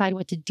trying to decide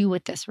what to do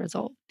with this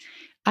result.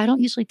 I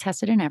don't usually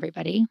test it in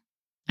everybody.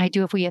 I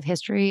do if we have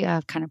history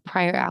of kind of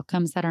prior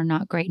outcomes that are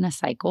not great in a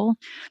cycle,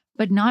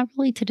 but not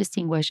really to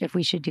distinguish if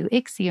we should do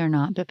ICSI or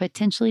not, but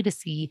potentially to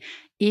see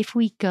if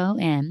we go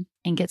in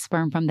and get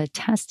sperm from the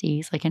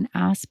testes, like an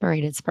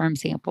aspirated sperm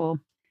sample,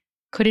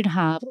 could it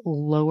have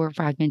lower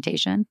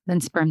fragmentation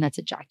than sperm that's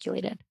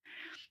ejaculated?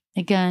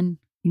 Again,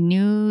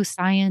 new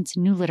science,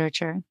 new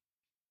literature,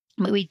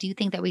 but we do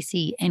think that we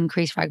see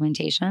increased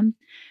fragmentation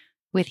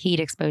with heat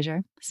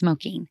exposure,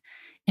 smoking,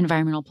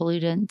 environmental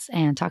pollutants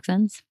and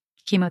toxins,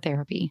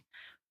 chemotherapy,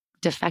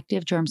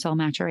 defective germ cell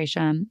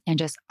maturation, and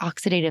just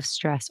oxidative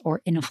stress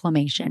or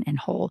inflammation in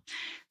whole.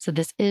 So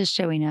this is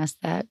showing us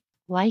that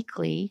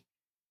likely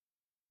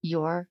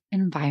your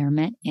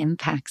environment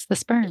impacts the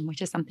sperm,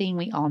 which is something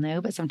we all know,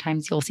 but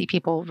sometimes you'll see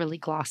people really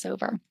gloss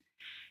over.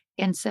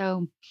 And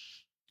so,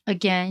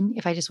 again,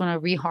 if I just want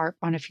to reharp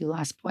on a few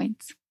last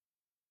points,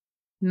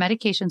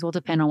 medications will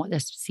depend on what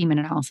this semen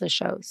analysis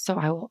shows. So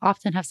I will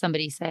often have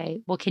somebody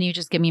say, well, can you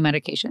just give me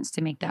medications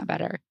to make that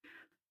better?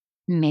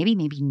 Maybe,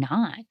 maybe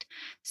not.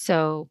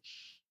 So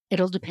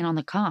it'll depend on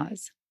the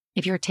cause.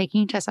 If you're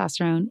taking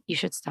testosterone, you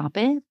should stop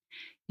it.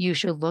 You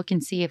should look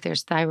and see if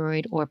there's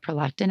thyroid or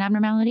prolactin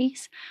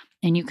abnormalities,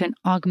 and you can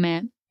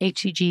augment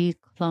HCG,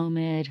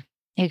 Clomid,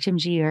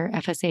 HMG, or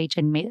FSH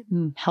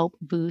and help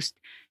boost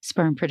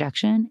sperm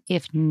production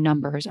if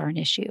numbers are an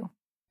issue.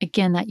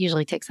 Again, that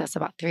usually takes us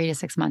about 3 to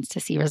 6 months to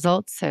see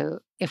results.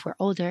 So if we're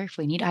older, if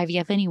we need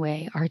IVF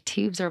anyway, our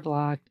tubes are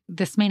blocked,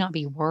 this may not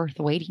be worth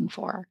waiting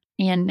for.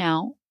 And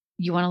now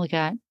you want to look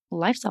at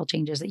lifestyle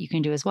changes that you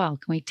can do as well.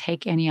 Can we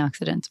take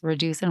antioxidants,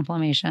 reduce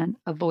inflammation,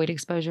 avoid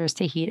exposures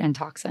to heat and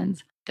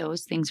toxins?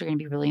 Those things are going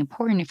to be really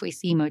important if we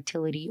see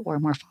motility or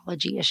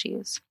morphology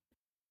issues.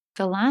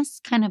 The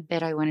last kind of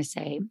bit I want to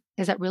say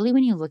is that really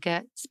when you look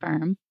at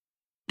sperm,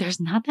 there's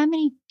not that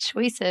many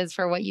choices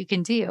for what you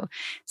can do.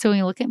 So when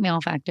we look at male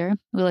factor,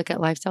 we look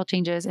at lifestyle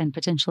changes and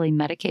potentially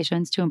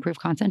medications to improve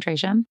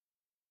concentration.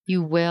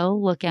 You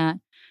will look at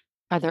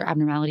other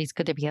abnormalities.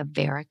 Could there be a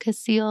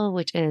varicocele,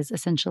 which is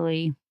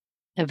essentially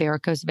a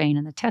varicose vein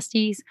in the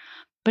testes,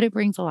 but it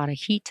brings a lot of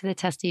heat to the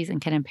testes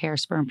and can impair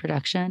sperm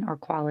production or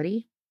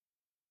quality.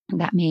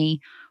 That may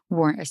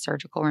warrant a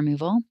surgical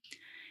removal.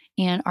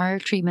 And our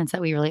treatments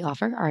that we really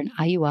offer are an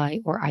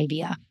IUI or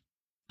IVF.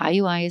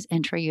 IUI is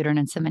intrauterine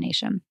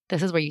insemination.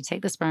 This is where you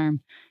take the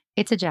sperm,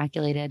 it's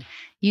ejaculated,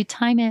 you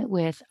time it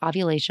with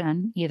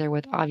ovulation, either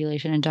with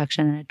ovulation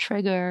induction and a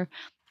trigger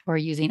or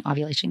using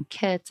ovulation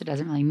kits, it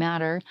doesn't really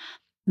matter.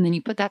 And then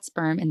you put that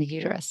sperm in the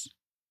uterus.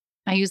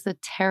 I use the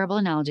terrible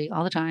analogy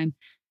all the time.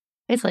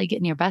 It's like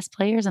getting your best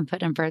players and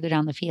putting them further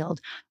down the field,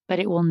 but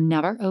it will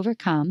never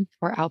overcome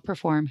or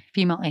outperform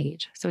female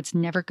age. So it's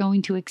never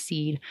going to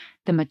exceed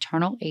the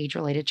maternal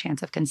age-related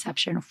chance of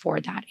conception for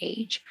that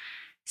age.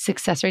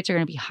 Success rates are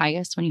going to be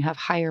highest when you have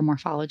higher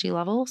morphology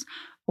levels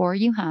or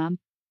you have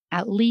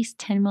at least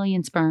 10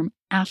 million sperm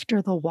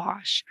after the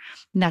wash.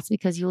 And that's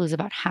because you lose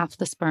about half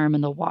the sperm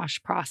in the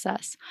wash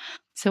process.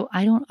 So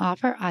I don't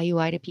offer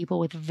IUI to people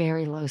with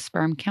very low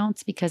sperm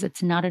counts because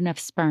it's not enough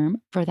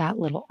sperm for that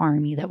little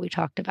army that we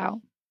talked about.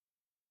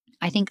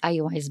 I think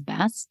IUI is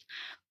best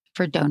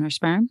for donor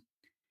sperm,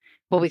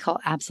 what we call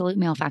absolute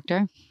male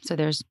factor. So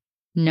there's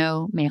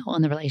no male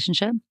in the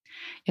relationship.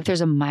 If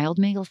there's a mild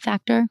male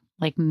factor,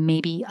 like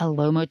maybe a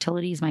low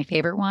motility is my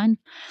favorite one.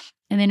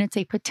 And then it's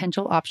a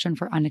potential option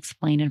for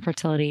unexplained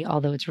infertility,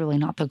 although it's really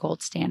not the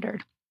gold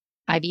standard.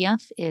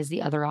 IVF is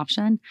the other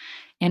option,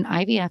 and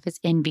IVF is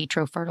in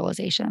vitro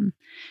fertilization.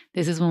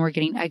 This is when we're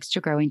getting eggs to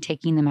grow and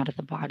taking them out of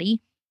the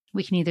body.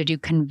 We can either do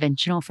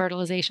conventional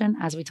fertilization,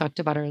 as we talked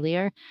about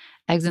earlier,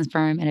 eggs and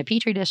sperm in a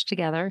petri dish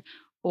together,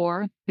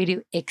 or we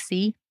do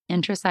ICSI,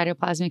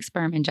 intracytoplasmic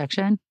sperm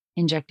injection,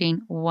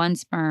 injecting one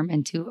sperm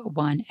into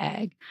one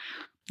egg.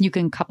 You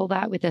can couple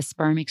that with a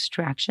sperm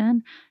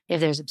extraction if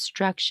there's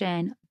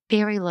obstruction,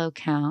 very low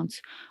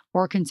counts,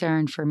 or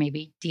concern for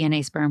maybe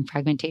DNA sperm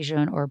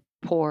fragmentation or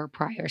poor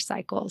prior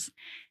cycles.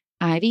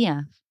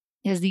 IVF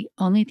is the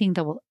only thing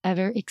that will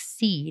ever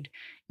exceed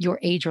your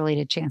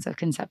age-related chance of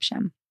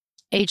conception.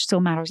 Age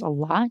still matters a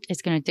lot.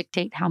 It's going to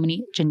dictate how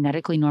many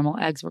genetically normal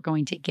eggs we're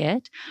going to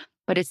get,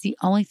 but it's the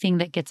only thing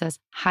that gets us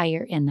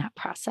higher in that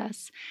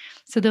process.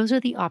 So those are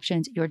the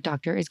options your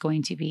doctor is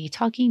going to be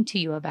talking to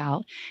you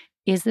about.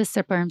 Is this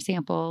sperm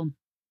sample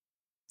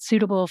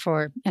suitable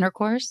for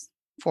intercourse,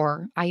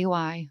 for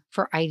IUI,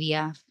 for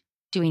IVF?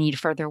 Do we need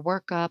further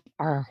workup?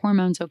 Are our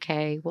hormones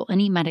okay? Will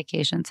any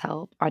medications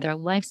help? Are there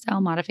lifestyle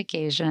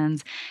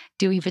modifications?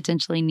 Do we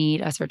potentially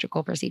need a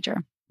surgical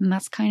procedure? And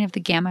that's kind of the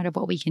gamut of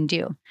what we can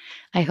do.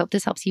 I hope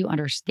this helps you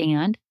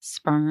understand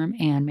sperm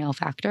and male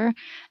factor.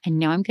 And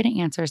now I'm going to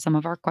answer some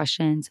of our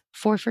questions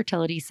for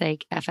fertility's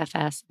sake,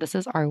 FFS. This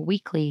is our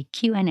weekly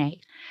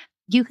Q&A.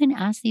 You can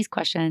ask these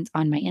questions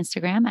on my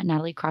Instagram at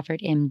Natalie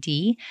Crawford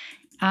MD.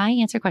 I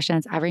answer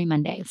questions every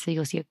Monday. So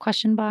you'll see a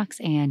question box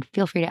and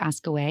feel free to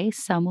ask away.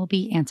 Some will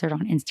be answered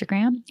on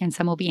Instagram and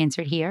some will be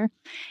answered here.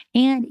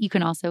 And you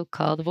can also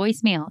call the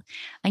voicemail.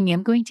 I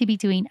am going to be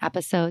doing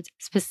episodes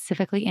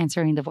specifically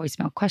answering the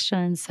voicemail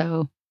questions.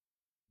 So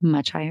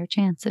much higher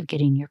chance of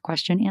getting your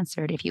question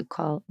answered if you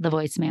call the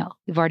voicemail.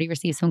 We've already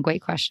received some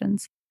great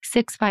questions.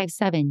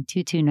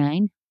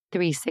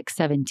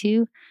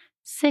 657-229-3672.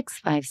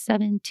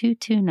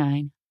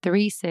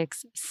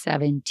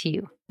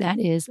 657-229-3672. That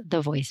is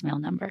the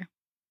voicemail number.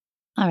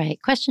 All right,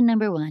 question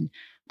number 1.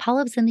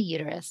 Polyps in the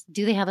uterus,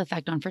 do they have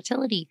effect on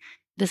fertility?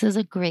 This is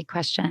a great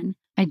question.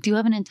 I do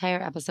have an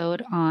entire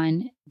episode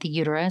on the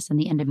uterus and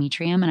the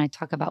endometrium, and I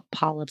talk about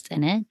polyps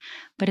in it.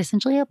 But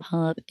essentially, a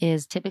polyp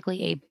is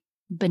typically a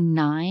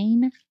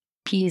benign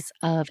piece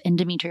of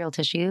endometrial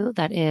tissue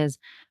that is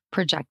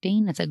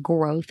projecting. It's a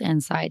growth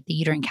inside the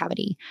uterine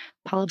cavity.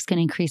 Polyps can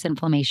increase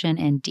inflammation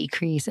and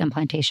decrease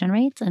implantation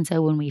rates. And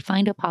so when we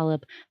find a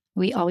polyp,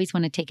 we always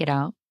want to take it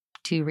out.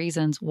 2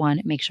 reasons.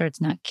 1, make sure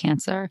it's not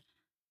cancer.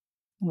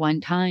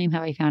 One time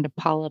have I found a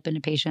polyp in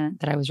a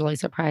patient that I was really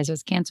surprised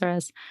was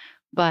cancerous,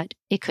 but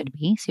it could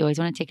be. So you always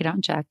want to take it out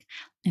and check.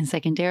 And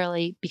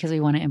secondarily, because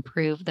we want to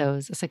improve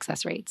those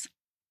success rates.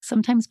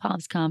 Sometimes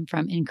polyps come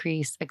from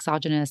increased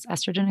exogenous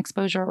estrogen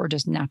exposure or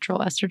just natural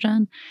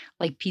estrogen,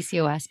 like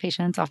PCOS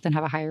patients often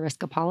have a higher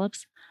risk of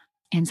polyps.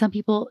 And some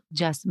people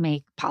just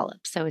make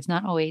polyps. So it's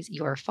not always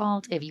your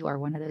fault if you are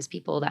one of those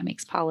people that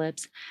makes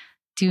polyps.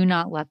 Do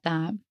not let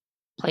that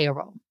play a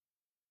role.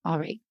 All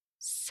right.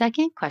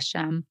 Second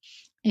question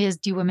is,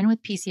 do women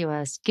with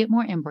PCOS get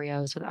more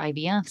embryos with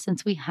IVF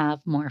since we have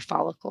more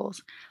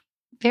follicles?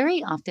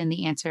 Very often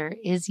the answer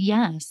is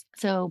yes.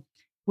 So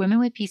women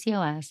with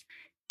PCOS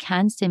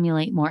can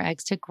stimulate more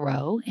eggs to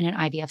grow in an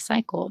IVF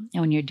cycle.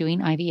 And when you're doing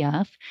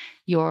IVF,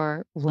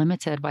 you're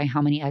limited by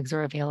how many eggs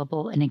are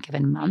available in a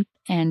given month.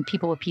 And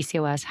people with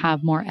PCOS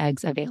have more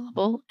eggs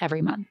available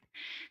every month.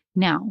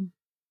 Now,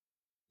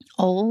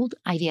 old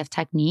IVF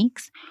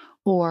techniques,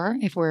 or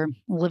if we're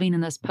living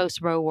in this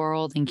post-Roe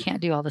world and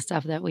can't do all the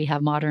stuff that we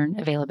have modern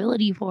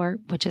availability for,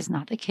 which is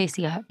not the case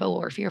yet, but what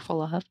we're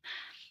fearful of,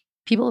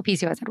 people with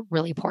PCOS had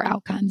really poor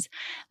outcomes.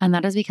 And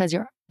that is because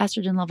your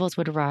estrogen levels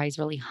would rise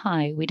really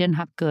high. We didn't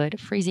have good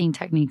freezing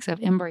techniques of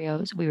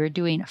embryos. We were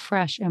doing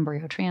fresh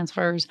embryo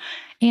transfers,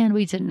 and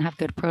we didn't have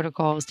good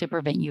protocols to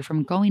prevent you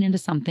from going into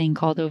something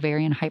called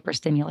ovarian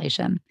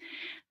hyperstimulation.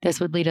 This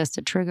would lead us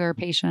to trigger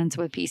patients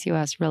with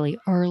PCOS really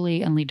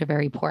early and lead to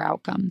very poor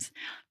outcomes.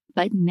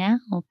 But now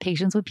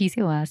patients with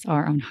PCOS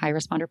are on high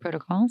responder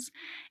protocols,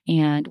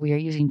 and we are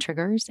using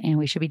triggers, and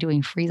we should be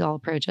doing freeze-all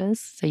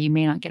approaches. So you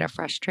may not get a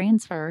fresh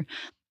transfer,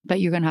 but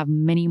you're going to have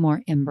many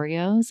more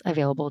embryos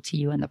available to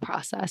you in the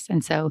process.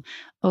 And so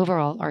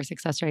overall, our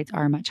success rates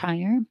are much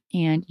higher,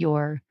 and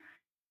your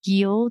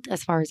yield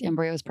as far as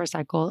embryos per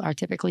cycle are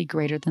typically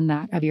greater than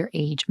that of your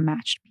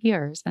age-matched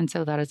peers. And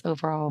so that is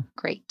overall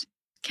great.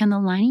 Can the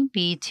lining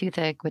be too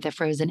thick with a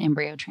frozen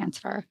embryo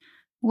transfer?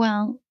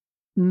 Well,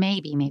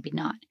 maybe, maybe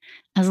not.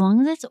 As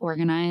long as it's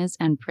organized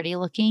and pretty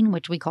looking,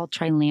 which we call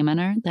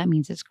trilaminar, that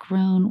means it's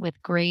grown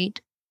with great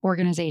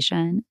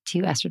organization to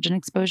estrogen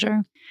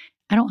exposure.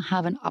 I don't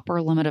have an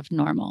upper limit of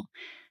normal.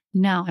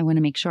 Now, I want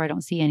to make sure I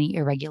don't see any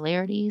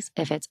irregularities.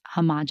 If it's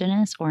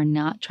homogeneous or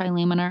not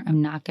trilaminar,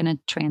 I'm not going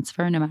to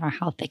transfer no matter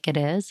how thick it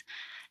is.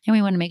 And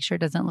we want to make sure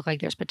it doesn't look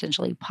like there's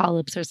potentially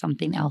polyps or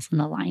something else in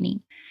the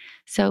lining.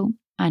 So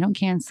I don't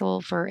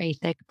cancel for a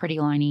thick, pretty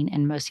lining,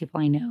 and most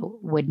people I know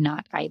would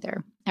not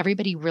either.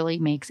 Everybody really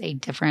makes a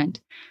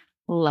different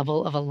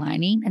level of a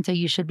lining. And so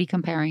you should be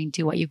comparing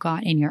to what you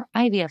got in your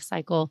IVF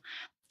cycle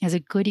as a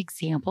good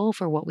example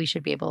for what we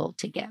should be able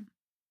to get.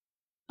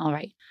 All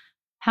right.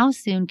 How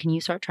soon can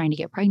you start trying to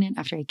get pregnant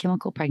after a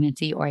chemical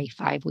pregnancy or a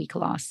 5-week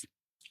loss?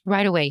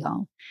 Right away,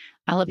 y'all.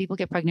 I let people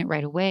get pregnant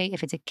right away.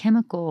 If it's a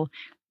chemical,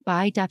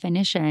 by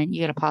definition,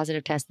 you get a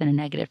positive test, then a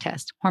negative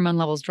test. Hormone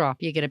levels drop,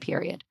 you get a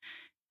period.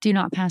 Do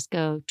not pass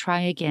go,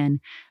 try again.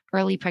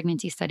 Early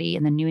pregnancy study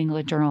in the New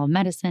England Journal of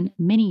Medicine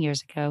many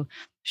years ago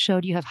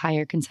showed you have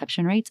higher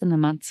conception rates in the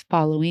months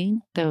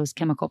following those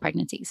chemical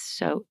pregnancies.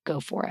 So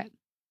go for it.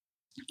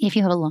 If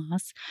you have a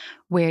loss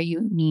where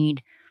you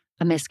need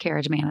a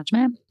miscarriage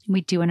management,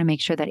 we do want to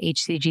make sure that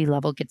HCG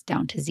level gets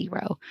down to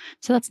 0.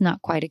 So that's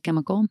not quite a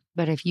chemical,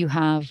 but if you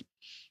have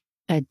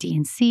a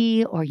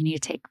DNC or you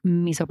need to take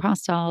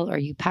misoprostol or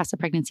you pass a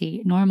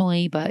pregnancy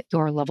normally, but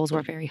your levels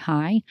were very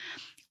high,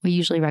 we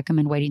usually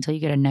recommend waiting until you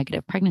get a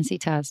negative pregnancy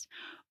test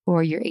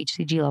or your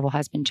HCG level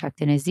has been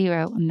checked in as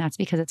 0. And that's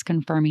because it's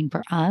confirming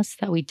for us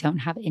that we don't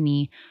have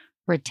any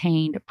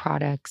retained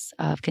products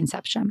of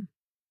conception.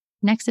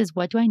 Next is,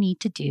 what do I need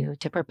to do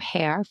to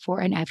prepare for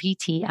an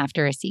FET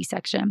after a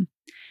C-section?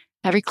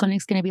 Every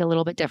clinic's going to be a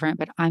little bit different,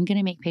 but I'm going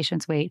to make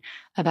patients wait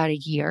about a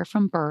year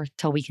from birth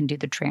till we can do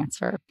the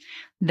transfer.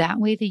 That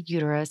way, the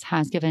uterus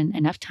has given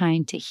enough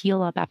time to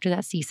heal up after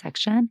that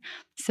C-section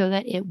so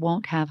that it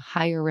won't have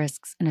higher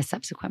risks in a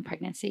subsequent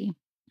pregnancy.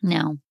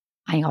 Now,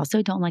 I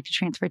also don't like to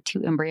transfer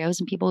 2 embryos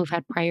in people who've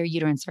had prior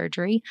uterine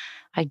surgery.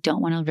 I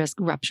don't want to risk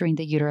rupturing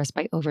the uterus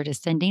by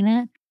over-distending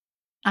it.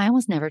 I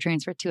almost never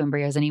transfer 2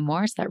 embryos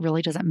anymore, so that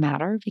really doesn't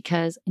matter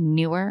because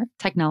newer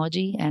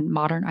technology and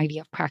modern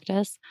IVF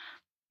practice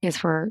is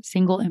for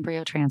single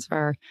embryo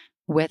transfer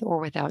with or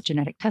without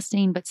genetic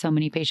testing, but so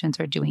many patients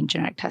are doing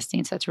genetic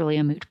testing, so it's really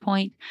a moot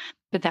point.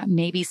 But that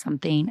may be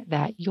something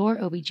that your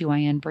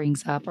OBGYN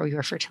brings up or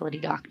your fertility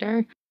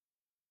doctor.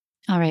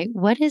 All right,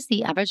 what is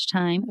the average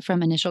time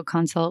from initial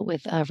consult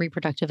with a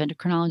reproductive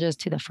endocrinologist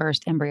to the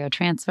first embryo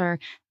transfer?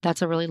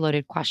 That's a really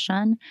loaded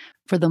question.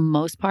 For the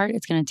most part,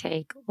 it's going to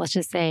take, let's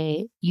just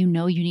say, you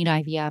need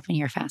IVF and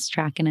you're fast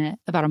tracking it,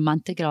 about a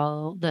month to get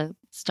all the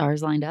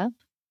stars lined up.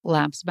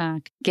 Labs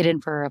back, get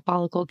in for a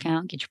follicle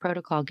count, get your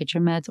protocol, get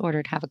your meds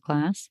ordered, have a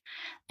class.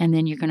 And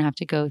then you're going to have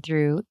to go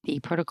through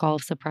the protocol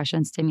of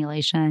suppression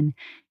stimulation,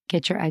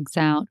 get your eggs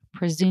out,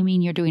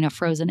 presuming you're doing a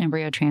frozen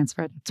embryo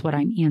transfer. That's what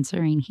I'm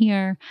answering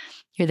here.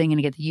 You're then going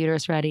to get the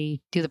uterus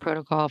ready, do the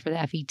protocol for the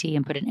FET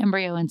and put an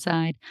embryo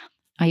inside.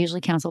 I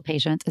usually counsel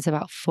patients. It's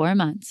about 4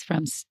 months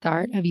from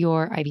start of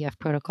your IVF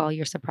protocol,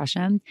 your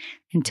suppression,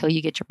 until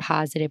you get your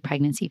positive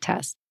pregnancy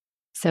test.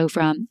 So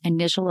from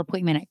initial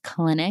appointment at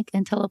clinic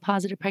until a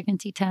positive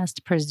pregnancy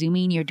test,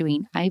 presuming you're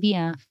doing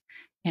IVF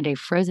and a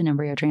frozen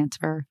embryo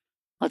transfer,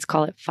 let's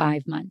call it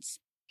 5 months.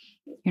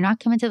 You're not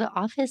coming to the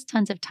office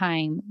tons of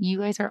time. You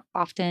guys are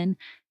often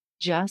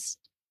just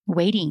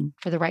waiting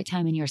for the right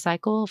time in your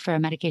cycle for a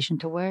medication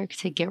to work,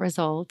 to get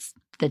results.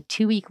 The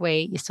 2-week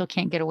wait, you still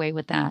can't get away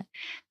with that.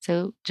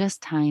 So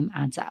just time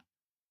adds up.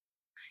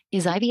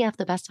 Is IVF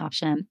the best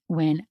option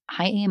when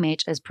high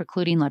AMH is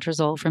precluding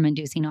letrozole from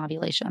inducing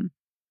ovulation?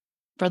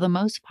 For the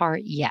most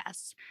part,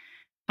 yes.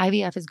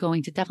 IVF is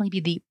going to definitely be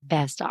the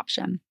best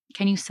option.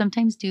 Can you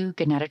sometimes do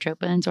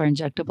gonadotropins or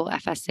injectable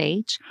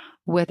FSH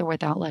with or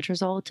without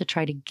letrozole to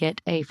try to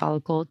get a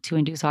follicle to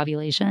induce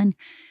ovulation?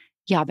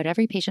 Yeah, but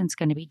every patient's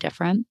going to be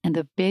different. And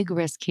the big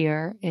risk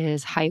here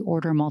is high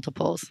order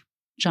multiples,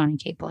 John and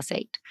K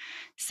 +8.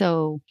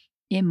 So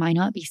it might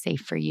not be safe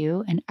for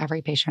you, and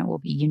every patient will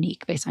be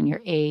unique based on your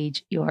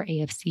age, your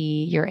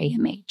AFC, your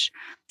AMH.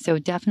 So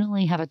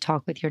definitely have a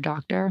talk with your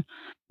doctor.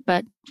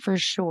 But for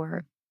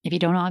sure, if you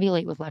don't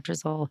ovulate with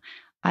letrozole,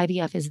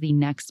 IVF is the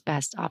next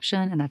best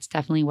option, and that's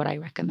definitely what I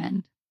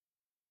recommend.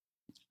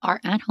 Are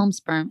at-home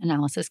sperm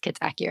analysis kits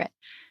accurate?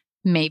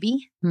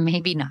 Maybe,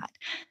 maybe not.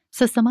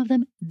 So some of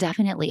them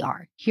definitely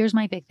are. Here's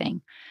my big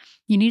thing.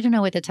 You need to know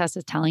what the test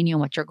is telling you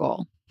and what's your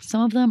goal.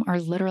 Some of them are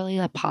literally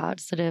a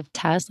positive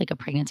test, like a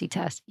pregnancy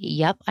test.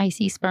 Yep, I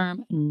see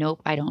sperm.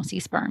 Nope, I don't see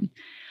sperm.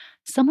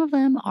 Some of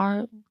them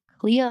are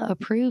CLIA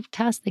approved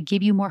tests that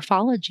give you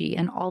morphology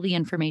and all the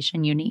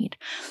information you need.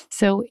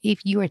 So if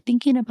you are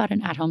thinking about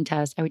an at-home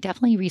test, I would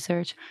definitely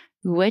research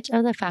which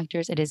of the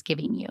factors it is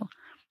giving you.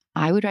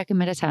 I would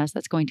recommend a test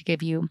that's going to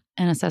give you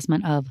an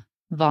assessment of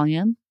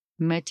volume,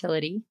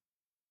 motility,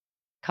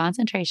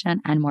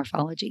 concentration, and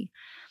morphology.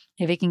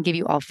 If it can give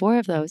you all four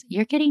of those,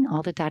 you're getting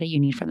all the data you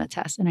need from the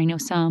test. And I know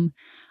some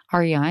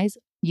REIs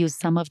use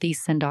some of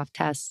these send-off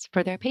tests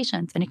for their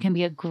patients, and it can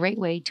be a great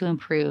way to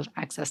improve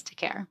access to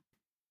care.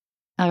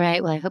 All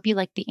right, well, I hope you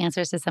liked the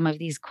answers to some of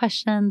these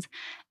questions.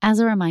 As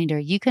a reminder,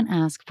 you can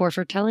ask for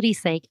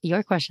fertility's sake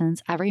your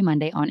questions every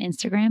Monday on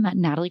Instagram at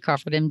Natalie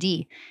Crawford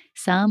MD.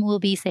 Some will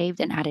be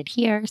saved and added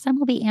here. Some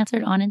will be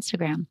answered on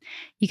Instagram.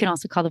 You can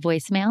also call the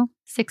voicemail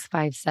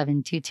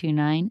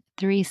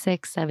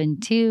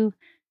 657-229-3672.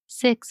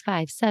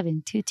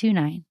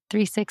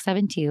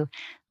 657-229-3672.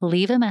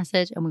 Leave a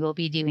message and we will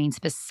be doing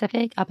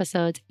specific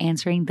episodes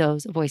answering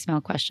those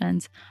voicemail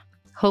questions.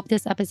 Hope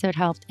this episode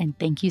helped, and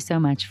thank you so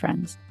much,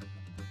 friends.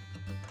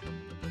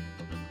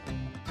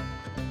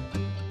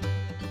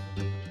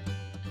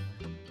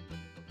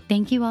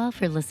 Thank you all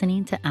for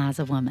listening to As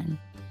a Woman.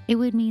 It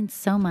would mean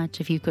so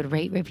much if you could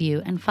rate,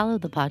 review, and follow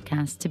the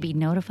podcast to be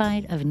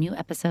notified of new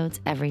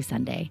episodes every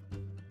Sunday.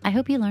 I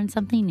hope you learned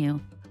something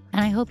new,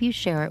 and I hope you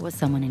share it with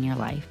someone in your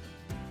life.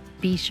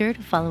 Be sure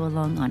to follow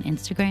along on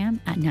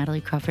Instagram at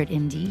Natalie Crawford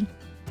MD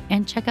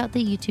and check out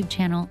the YouTube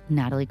channel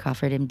Natalie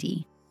Crawford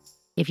MD.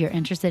 If you're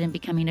interested in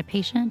becoming a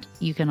patient,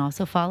 you can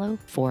also follow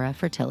Fora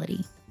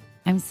Fertility.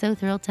 I'm so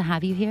thrilled to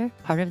have you here,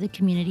 part of the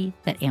community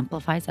that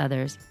amplifies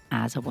others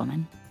as a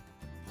woman.